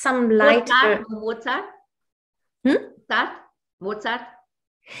some lighter. Mozart? Mozart?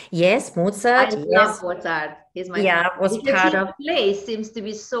 Yes, Mozart. I love Mozart. He's my was part of. His play seems to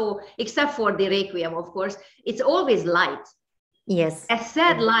be so, except for the Requiem, of course, it's always light. Yes. A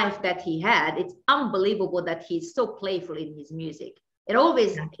sad life that he had. It's unbelievable that he's so playful in his music. He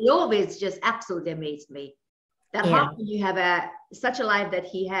always just absolutely amazed me. That how can you have such a life that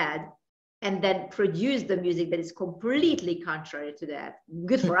he had and then produce the music that is completely contrary to that?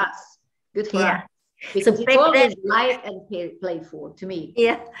 Good for us. Good for us. Because so it's always light and playful to me.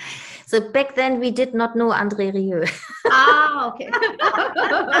 Yeah. So back then we did not know André Rieu. Ah, okay.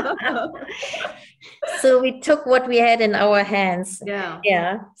 So we took what we had in our hands.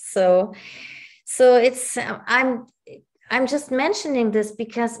 Yeah. So it's I'm just mentioning this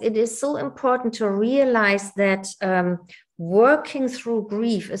because it is so important to realize that working through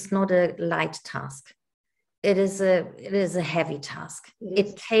grief is not a light task. It is a heavy task.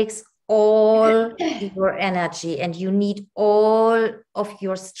 It takes all your energy, and you need all of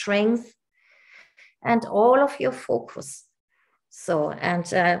your strength and all of your focus. So, and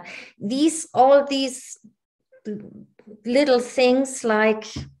all these little things like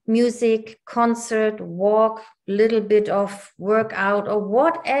music, concert, walk, little bit of workout or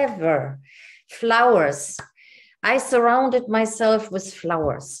whatever, flowers. I surrounded myself with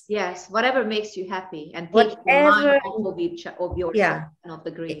flowers. Yes, whatever makes you happy and take your mind off of yourself and of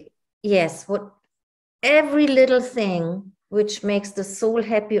the grief. Yes, every little thing which makes the soul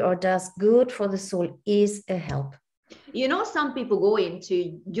happy or does good for the soul is a help. You know, some people go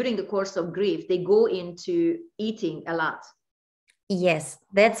into, during the course of grief, they go into eating a lot. Yes,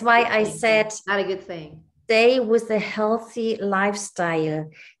 that's why I said, not a good thing. Stay with a healthy lifestyle.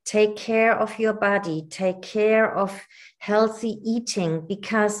 Take care of your body. Take care of healthy eating,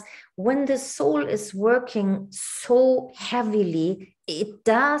 because when the soul is working so heavily, it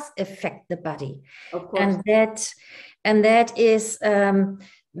does affect the body. Of course. And that is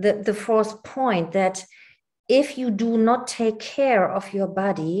the fourth point, that if you do not take care of your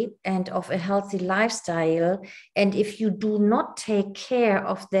body and of a healthy lifestyle, and if you do not take care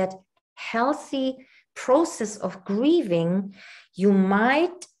of that healthy process of grieving, you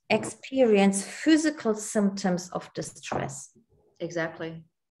might experience physical symptoms of distress. Exactly.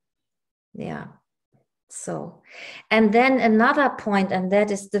 Yeah. So, and then another point, and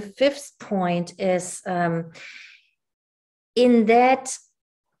that is the fifth point, is in that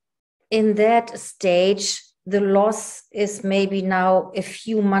stage, the loss is maybe now a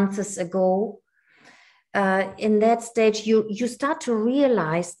few months ago. In that stage, you start to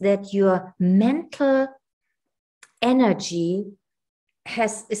realize that your mental energy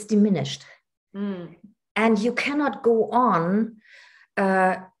is diminished, and you cannot go on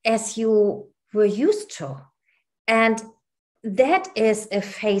as you were used to. And that is a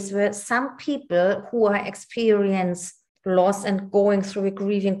phase where some people who are experiencing loss and going through a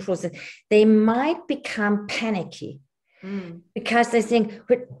grieving process, they might become panicky because they think,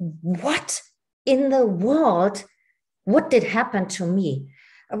 what in the world, what did happen to me?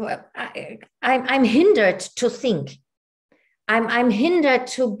 I'm hindered to think. I'm hindered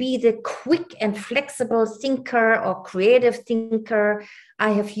to be the quick and flexible thinker or creative thinker I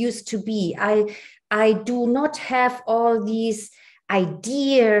have used to be. I do not have all these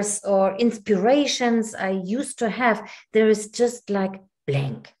ideas or inspirations I used to have. There is just like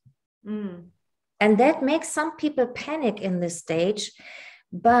blank. And that makes some people panic in this stage,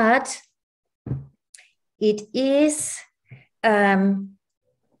 but it is a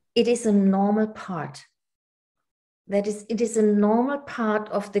normal part. It is a normal part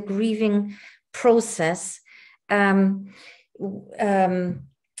of the grieving process. The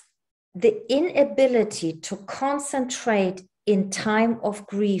inability to concentrate in time of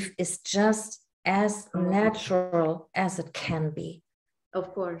grief is just as natural as it can be.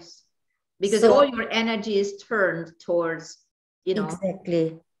 Of course, because all your energy is turned towards,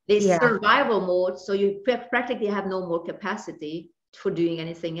 exactly this survival mode. So you practically have no more capacity for doing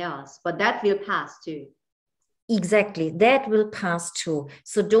anything else. But that will pass too. Exactly, that will pass too.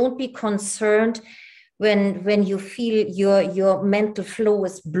 So don't be concerned when you feel your mental flow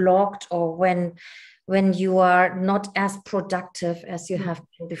is blocked, or when you are not as productive as you have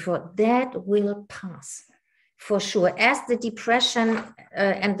been before. That will pass for sure, as the depression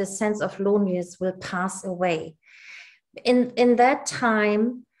and the sense of loneliness will pass away. In that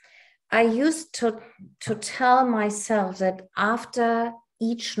time, I used to tell myself that after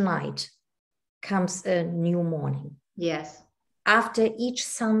each night comes a new morning. Yes. After each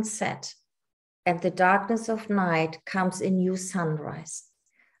sunset and the darkness of night comes a new sunrise.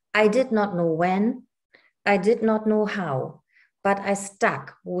 I did not know when, I did not know how, but I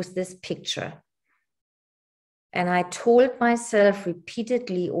stuck with this picture. And I told myself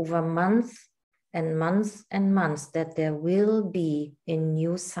repeatedly over months and months and months that there will be a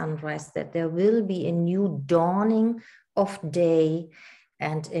new sunrise, that there will be a new dawning of day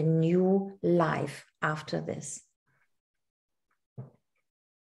and a new life after this.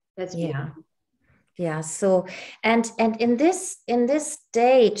 That's beautiful. Yeah. So, and in this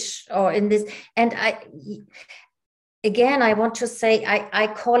stage, or in this, and again, I want to say, I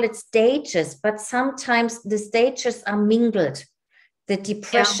call it stages, but sometimes the stages are mingled. The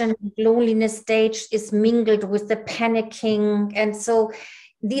depression, loneliness stage is mingled with the panicking. And so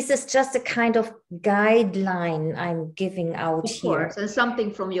this is just a kind of guideline I'm giving out here. Of course, and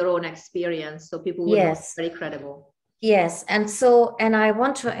something from your own experience, so people will know it's very credible. Yes. And so, and I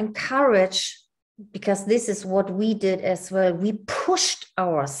want to encourage, because this is what we did as well, we pushed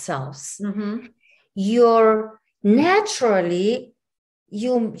ourselves. Mm-hmm. Naturally,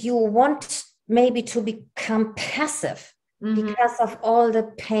 you want maybe to become passive, mm-hmm. because of all the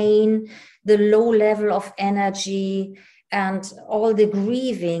pain, the low level of energy, and all the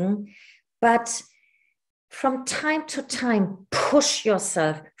grieving. But from time to time, push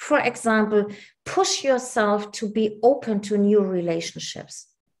yourself. For example, push yourself to be open to new relationships.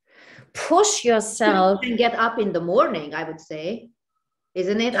 Push yourself. You can get up in the morning, I would say.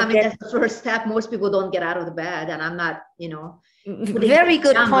 Isn't it? I mean, that's the first step. Most people don't get out of the bed, and I'm not, very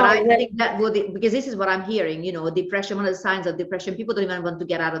good point. But I think that would, because this is what I'm hearing, depression, one of the signs of depression, people don't even want to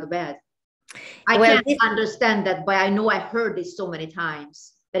get out of the bed. I can't understand that, but I know I heard this so many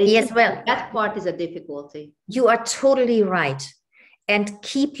times. That part is a difficulty. You are totally right. And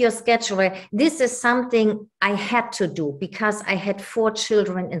keep your schedule. This is something I had to do because I had 4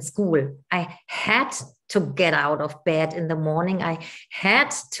 children in school. I had to get out of bed in the morning. I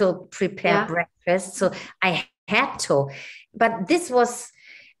had to prepare breakfast. So I had to. But this was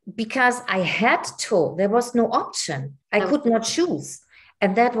because I had to. There was no option. I could not choose.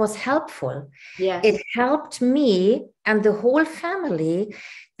 And that was helpful. Yes. It helped me and the whole family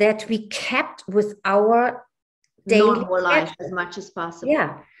that we kept with our normal life as much as possible.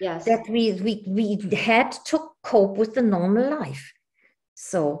 Yeah. Yes. That we had to cope with the normal life.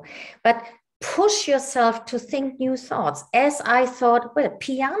 So, but push yourself to think new thoughts. As I thought, well,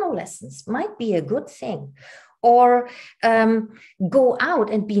 piano lessons might be a good thing, or go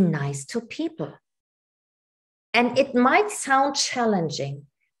out and be nice to people. And it might sound challenging,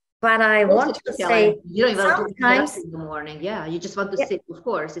 but I want to say you don't even want to get up in the morning. Yeah, you just want to sit. Of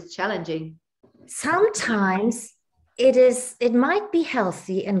course, it's challenging. Sometimes it might be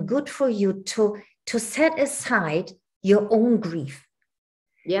healthy and good for you to set aside your own grief.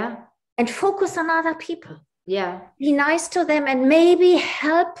 Yeah. And focus on other people. Yeah. Be nice to them and maybe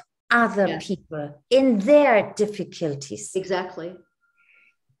help other people in their difficulties. Exactly.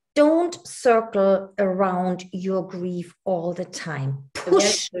 Don't circle around your grief all the time.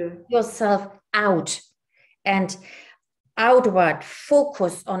 Push yourself out and outward.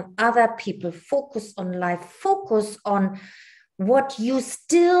 Focus on other people. Focus on life. Focus on what you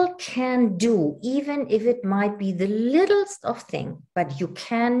still can do, even if it might be the littlest of thing, but you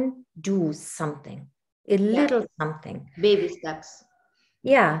can do something, a little something. Baby steps.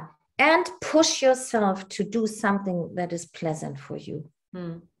 Yeah. And push yourself to do something that is pleasant for you.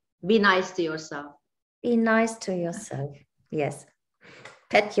 Be nice to yourself. Be nice to yourself. Yes.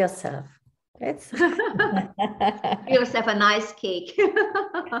 Pet yourself. Give yourself a nice cake.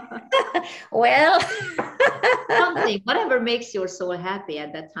 Well, something, whatever makes your soul happy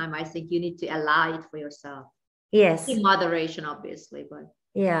at that time, I think you need to allow it for yourself. Yes. In moderation, obviously, but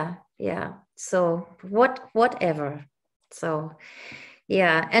yeah. So whatever. So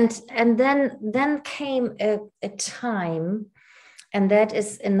yeah, and then came a time, and that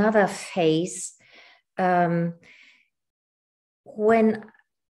is another phase, when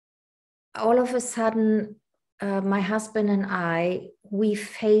all of a sudden, my husband and I, we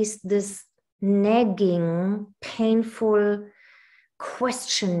faced this nagging, painful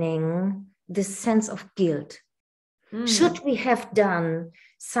questioning, this sense of guilt. Should we have done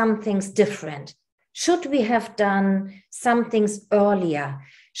some things different? Should we have done some things earlier?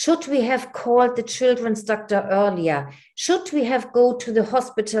 Should we have called the children's doctor earlier? Should we have go to the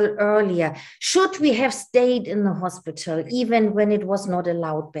hospital earlier? Should we have stayed in the hospital even when it was not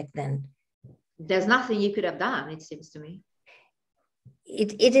allowed back then? There's nothing you could have done, it seems to me.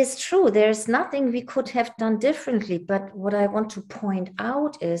 It is true. There's nothing we could have done differently. But what I want to point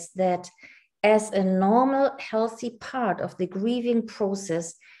out is that as a normal, healthy part of the grieving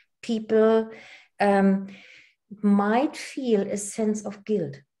process, people might feel a sense of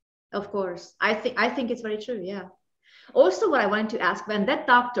guilt. Of course. I think it's very true. Yeah. Also, what I wanted to ask, when that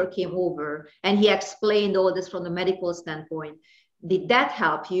doctor came over and he explained all this from the medical standpoint, did that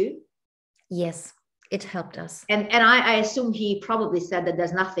help you? Yes, it helped us. And I assume he probably said that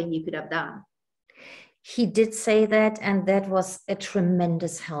there's nothing you could have done. He did say that, and that was a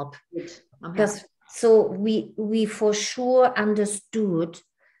tremendous help. Good. Because so we for sure understood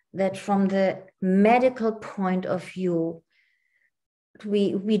that from the medical point of view,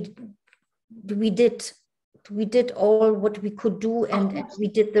 we did all what we could do, and we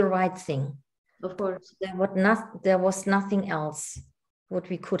did the right thing. Of course. There was nothing else what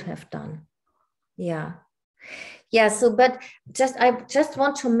we could have done. Yeah. Yeah. So, but I just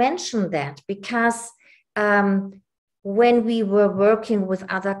want to mention that because when we were working with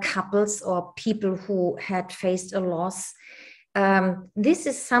other couples or people who had faced a loss, this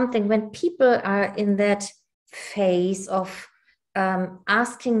is something when people are in that phase of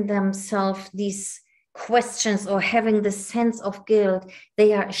asking themselves these questions or having the sense of guilt,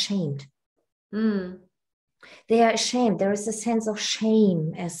 they are ashamed. They are ashamed. There is a sense of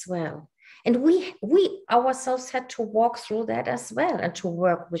shame as well. And we ourselves had to walk through that as well and to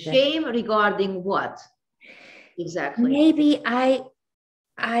work with it. Shame regarding what? Exactly. Maybe I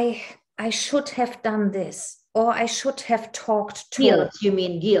should have done this, or I should have talked to. Guilt, you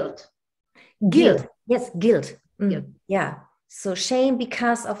mean guilt? Guilt. Yes, guilt. Yeah. So shame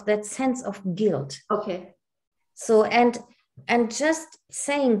because of that sense of guilt. Okay. So and just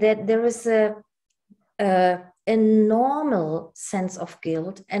saying that there is a normal sense of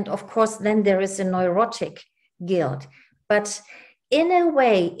guilt, and of course then there is a neurotic guilt, but in a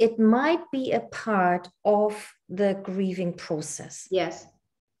way it might be a part of the grieving process. Yes.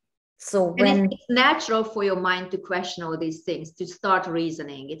 So when it's natural for your mind to question all these things, to start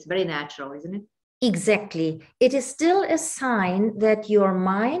reasoning, it's very natural, isn't it? Exactly. It is still a sign that your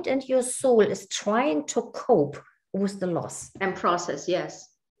mind and your soul is trying to cope with the loss and process. Yes.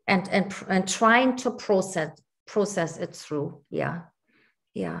 And trying to process it through. Yeah.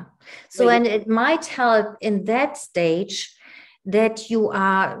 So, and it might help in that stage that you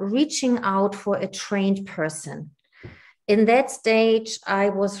are reaching out for a trained person. In that stage, I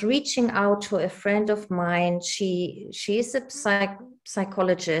was reaching out to a friend of mine. She is a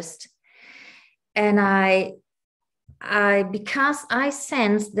psychologist, and I because I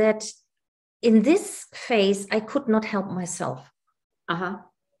sensed that in this phase I could not help myself.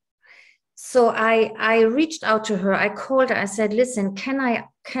 So I reached out to her. I called her. I said, "Listen, can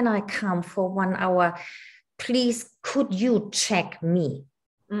I come for 1 hour? Please, could you check me?"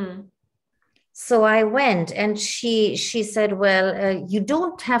 So I went, and she said, "Well, you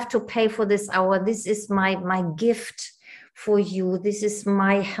don't have to pay for this hour. This is my gift for you. This is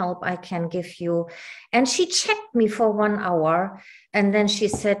my help I can give you." And she checked me for 1 hour, and then she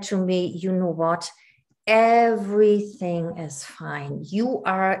said to me, "You know what? Everything is fine. You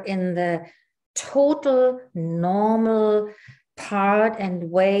are in the total normal part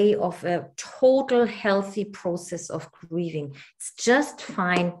and way of a total healthy process of grieving. It's just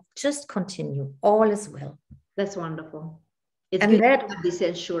fine. Just continue. All is well." That's wonderful. It's and good that, to have this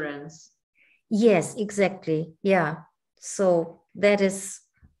assurance. Yes, exactly. Yeah. So that is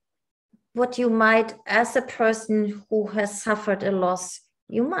what you might, as a person who has suffered a loss,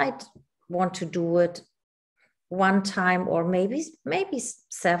 you might want to do it one time or maybe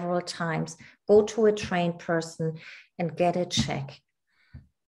several times. Go to a trained person and get a check.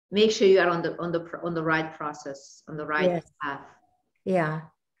 Make sure you are on the right process, on the right path. Yeah.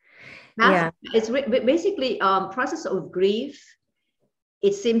 It's basically process of grief.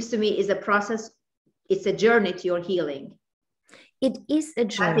 It seems to me is a process. It's a journey to your healing. It is a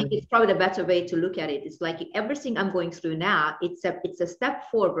journey. I think it's probably the better way to look at it. It's like everything I'm going through now, it's a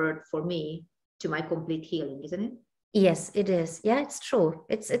step forward for me to my complete healing, isn't it? Yes, it is. Yeah, it's true.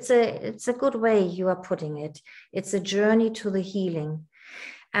 It's a good way you are putting it. It's a journey to the healing.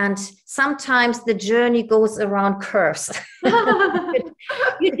 And sometimes the journey goes around curves.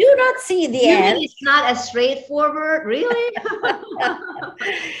 You do not see the end. It's not as straightforward, really?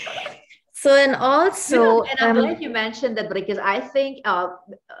 So, and also, and I'm glad you mentioned that, because I think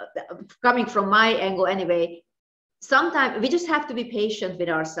coming from my angle anyway, sometimes we just have to be patient with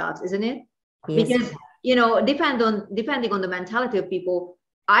ourselves, isn't it? Yes. Because, depending on the mentality of people,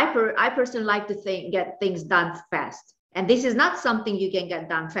 I personally like to get things done fast. And this is not something you can get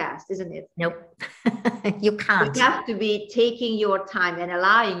done fast, isn't it? Nope. You can't. You have to be taking your time and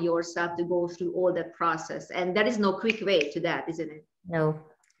allowing yourself to go through all that process. And there is no quick way to that, isn't it? No.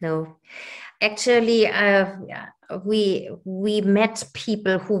 Actually, we met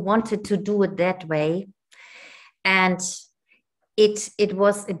people who wanted to do it that way. And it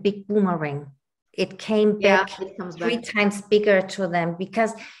was a big boomerang. It came back, it comes three back times bigger to them,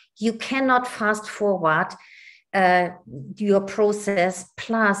 because you cannot fast forward your process.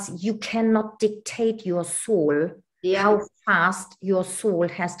 Plus, you cannot dictate your soul how fast your soul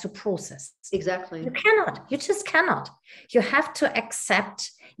has to process. Exactly. You just cannot. You have to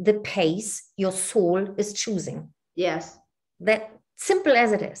accept the pace your soul is choosing. Yes. Simple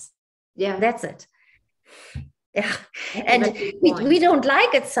as it is. Yeah. That's it. Yeah. And we don't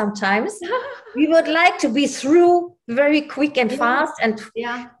like it sometimes. We would like to be through very quick and fast and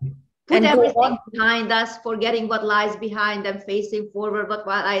put everything behind us, forgetting what lies behind and facing forward what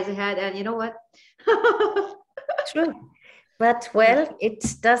lies ahead. And you know what? True. But well, it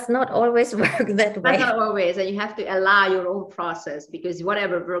does not always work that way. Not always. And you have to allow your own process, because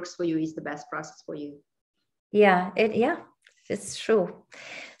whatever works for you is the best process for you. Yeah, it's true.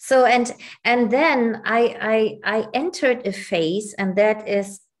 So and then I entered a phase, and that is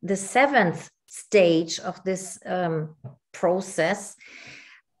the 7th stage of this process.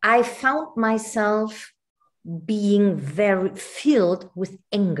 I found myself being very filled with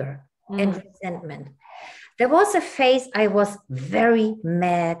anger and resentment. There was a phase I was very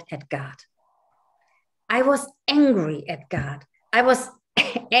mad at God. I was angry at God. I was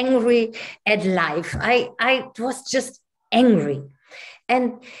angry at life. I was just angry.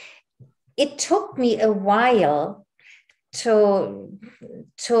 And it took me a while to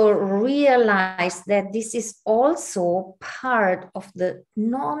realize that this is also part of the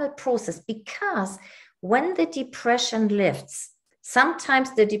normal process, because when the depression lifts,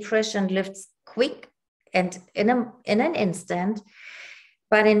 sometimes the depression lifts quick and in an instant,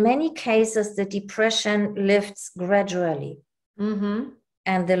 but in many cases the depression lifts gradually.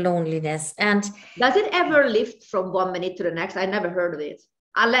 And the loneliness. And does it ever lift from one minute to the next? I never heard of it,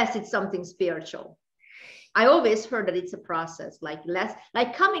 unless it's something spiritual. I always heard that it's a process, like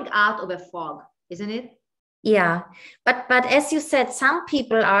coming out of a fog, isn't it? Yeah, but as you said, some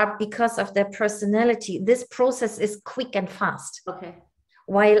people are, because of their personality, this process is quick and fast. Okay.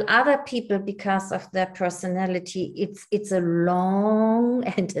 While other people, because of their personality, it's a long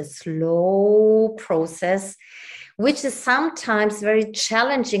and a slow process, which is sometimes very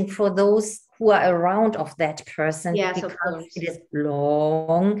challenging for those who are around of that person. Yes, because of course. It is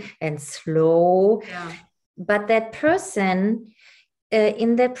long and slow. Yeah. But that person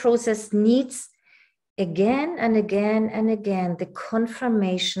in that process needs again and again and again the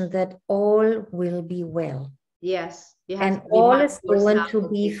confirmation that all will be well. Yes. And all is going to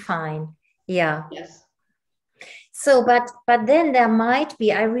be fine. Yeah. Yes. So, but then there might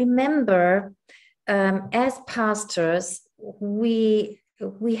be, I remember as pastors, we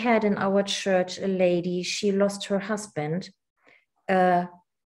had in our church a lady, she lost her husband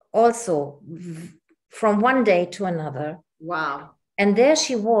also from one day to another. Wow. And there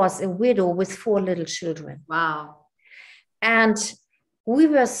she was, a widow with 4 little children. Wow. And we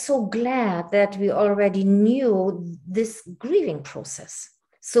were so glad that we already knew this grieving process.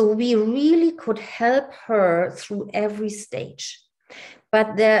 So we really could help her through every stage.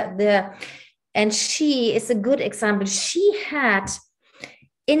 But and she is a good example. She had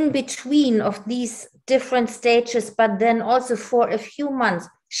in between of these different stages, but then also for a few months,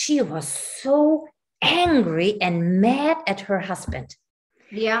 she was so angry and mad at her husband.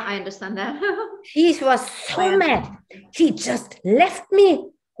 Yeah, I understand that. He was so mad. He just left me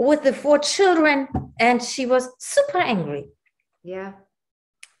with the 4 children, and she was super angry. Yeah.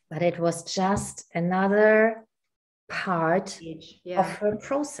 But it was just another part of her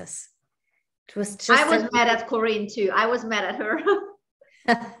process. It was just. I was mad at Corinne too. I was mad at her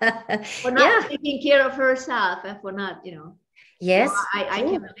for not taking care of herself and for not, Yes. So I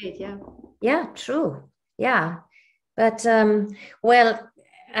can relate. Yeah. Yeah, true. Yeah. But well,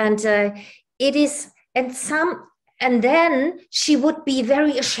 and it is, and then she would be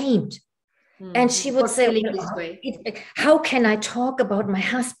very ashamed. And she would say, how can I talk about my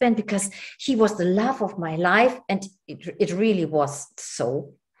husband? Because he was the love of my life. And it really was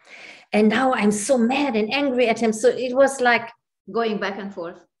so. And now I'm so mad and angry at him. So it was like going back and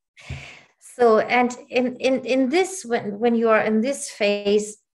forth. So, and in this, when you are in this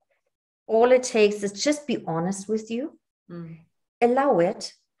phase, all it takes is just be honest with you, allow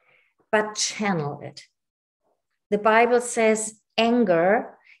it, but channel it. The Bible says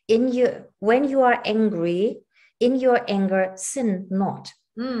anger, when you are angry, in your anger, sin not.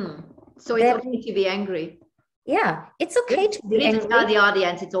 So it's okay to be angry. Yeah, it's okay to be angry. Tell the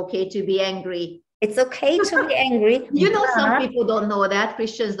audience it's okay to be angry. It's okay to be angry. Some people don't know that.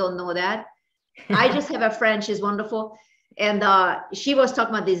 Christians don't know that. I just have a friend, she's wonderful. And she was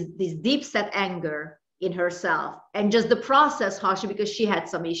talking about this deep set anger in herself and just the process, because she had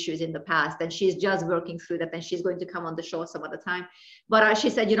some issues in the past and she's just working through that, and she's going to come on the show some other time. But she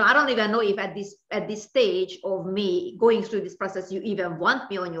said, I don't even know if at this stage of me going through this process, you even want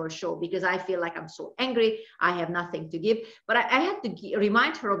me on your show, because I feel like I'm so angry. I have nothing to give. But I had to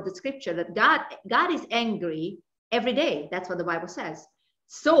remind her of the scripture that God is angry every day. That's what the Bible says.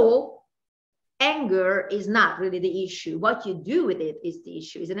 So anger is not really the issue. What you do with it is the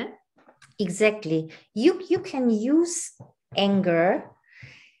issue, isn't it? Exactly. You can use anger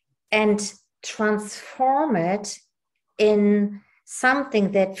and transform it in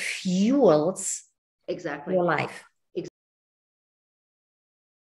something that fuels exactly your life.